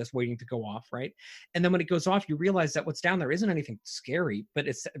door that's waiting to go off, right? And then when it goes off, you realize that what's down there isn't anything scary, but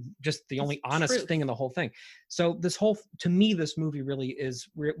it's just the only honest thing in the whole thing. So to me, this movie really is,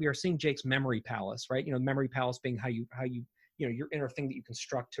 we are seeing Jake's memory palace, right? Memory palace being how you your inner thing that you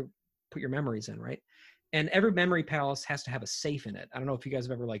construct to put your memories in, right? And every memory palace has to have a safe in it. I don't know if you guys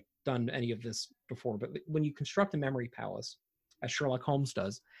have ever like done any of this before, but when you construct a memory palace, as Sherlock Holmes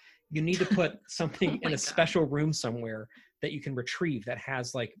does, you need to put something in a special room somewhere that you can retrieve that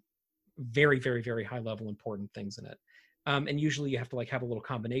has like very, very, very high level important things in it. And usually you have to like have a little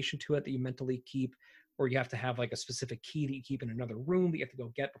combination to it that you mentally keep, or you have to have like a specific key that you keep in another room that you have to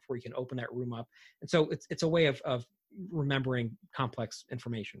go get before you can open that room up. And so it's a way of remembering complex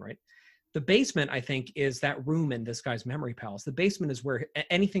information, right? The basement, I think, is that room in this guy's memory palace. The basement is where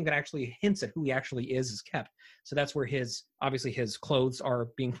anything that actually hints at who he actually is kept. So that's where obviously his clothes are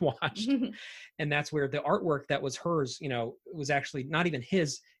being washed. And that's where the artwork that was hers, was actually not even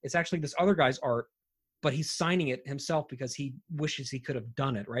his. It's actually this other guy's art, but he's signing it himself because he wishes he could have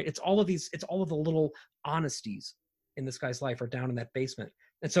done it, right? It's all of the little honesties in this guy's life are down in that basement.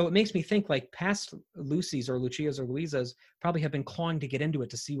 And so it makes me think like past Lucy's or Lucia's or Louisa's probably have been clawing to get into it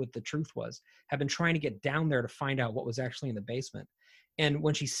to see what the truth was, have been trying to get down there to find out what was actually in the basement. And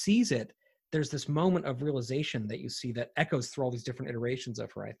when she sees it, there's this moment of realization that you see that echoes through all these different iterations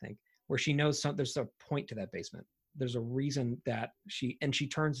of her, I think, where she knows there's a point to that basement. There's a reason that she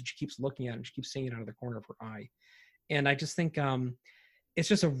turns and she keeps looking at it and she keeps seeing it out of the corner of her eye. And I just think it's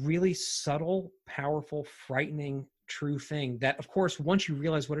just a really subtle, powerful, frightening, true thing that, of course, once you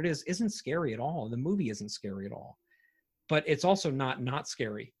realize what it is, isn't scary at all. The movie isn't scary at all, but it's also not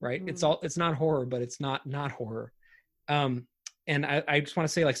scary, right? It's not horror, but it's not horror. And I just want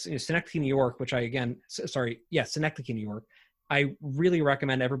to say, like, Synecdoche, New York, which Synecdoche, New York. I really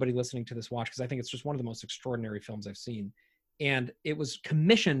recommend everybody listening to this watch because I think it's just one of the most extraordinary films I've seen. And it was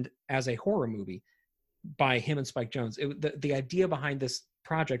commissioned as a horror movie by him and Spike Jonze. The idea behind this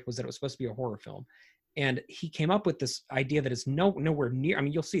project was that it was supposed to be a horror film. And he came up with this idea that is nowhere near, I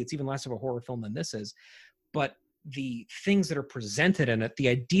mean, you'll see it's even less of a horror film than this is, but the things that are presented in it, the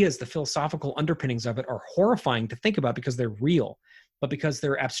ideas, the philosophical underpinnings of it are horrifying to think about because they're real, but because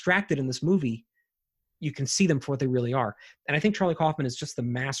they're abstracted in this movie, you can see them for what they really are. And I think Charlie Kaufman is just the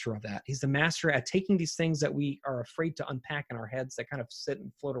master of that. He's the master at taking these things that we are afraid to unpack in our heads that kind of sit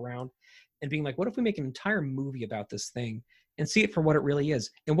and float around and being like, what if we make an entire movie about this thing and see it for what it really is?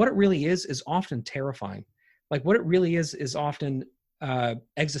 And what it really is often terrifying. Like what it really is often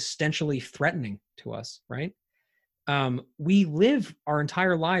existentially threatening to us, right? We live our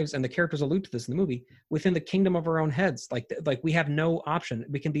entire lives, and the characters allude to this in the movie, within the kingdom of our own heads. Like we have no option.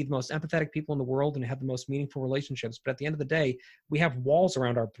 We can be the most empathetic people in the world and have the most meaningful relationships, but at the end of the day, we have walls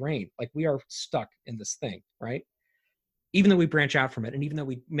around our brain. Like we are stuck in this thing, right? Even though we branch out from it, and even though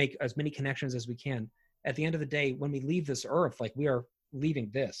we make as many connections as we can, at the end of the day, when we leave this earth, like we are leaving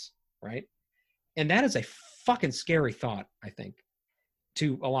this, right? And that is a fucking scary thought, I think,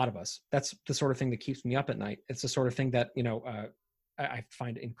 to a lot of us. That's the sort of thing that keeps me up at night. It's the sort of thing that, I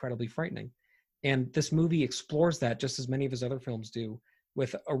find incredibly frightening. And this movie explores that just as many of his other films do,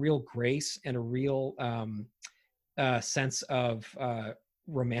 with a real grace and a real sense of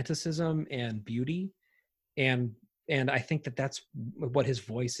romanticism and beauty. And I think that that's what his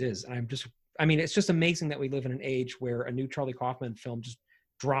voice is. And it's just amazing that we live in an age where a new Charlie Kaufman film just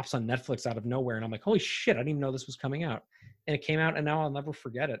drops on Netflix out of nowhere. And I'm like, holy shit, I didn't even know this was coming out. and it came out, and now I'll never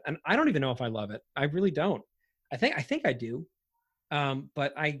forget it. And I don't even know if I love it. I really don't. I think I do.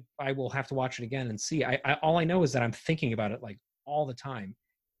 But I will have to watch it again and see. All I know is that I'm thinking about it like all the time,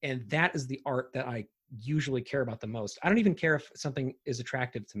 and that is the art that I usually care about the most. I don't even care if something is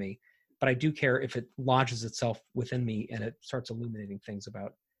attractive to me, but I do care if it lodges itself within me and it starts illuminating things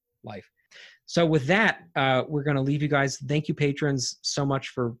about life. So with that, we're going to leave you guys. Thank you, patrons, so much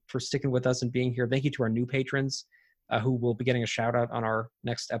for sticking with us and being here. Thank you to our new patrons who will be getting a shout out on our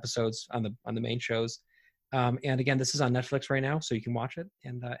next episodes on the main shows. And again, this is on Netflix right now, so you can watch it.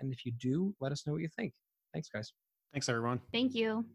 And if you do, let us know what you think. Thanks, guys. Thanks, everyone. Thank you.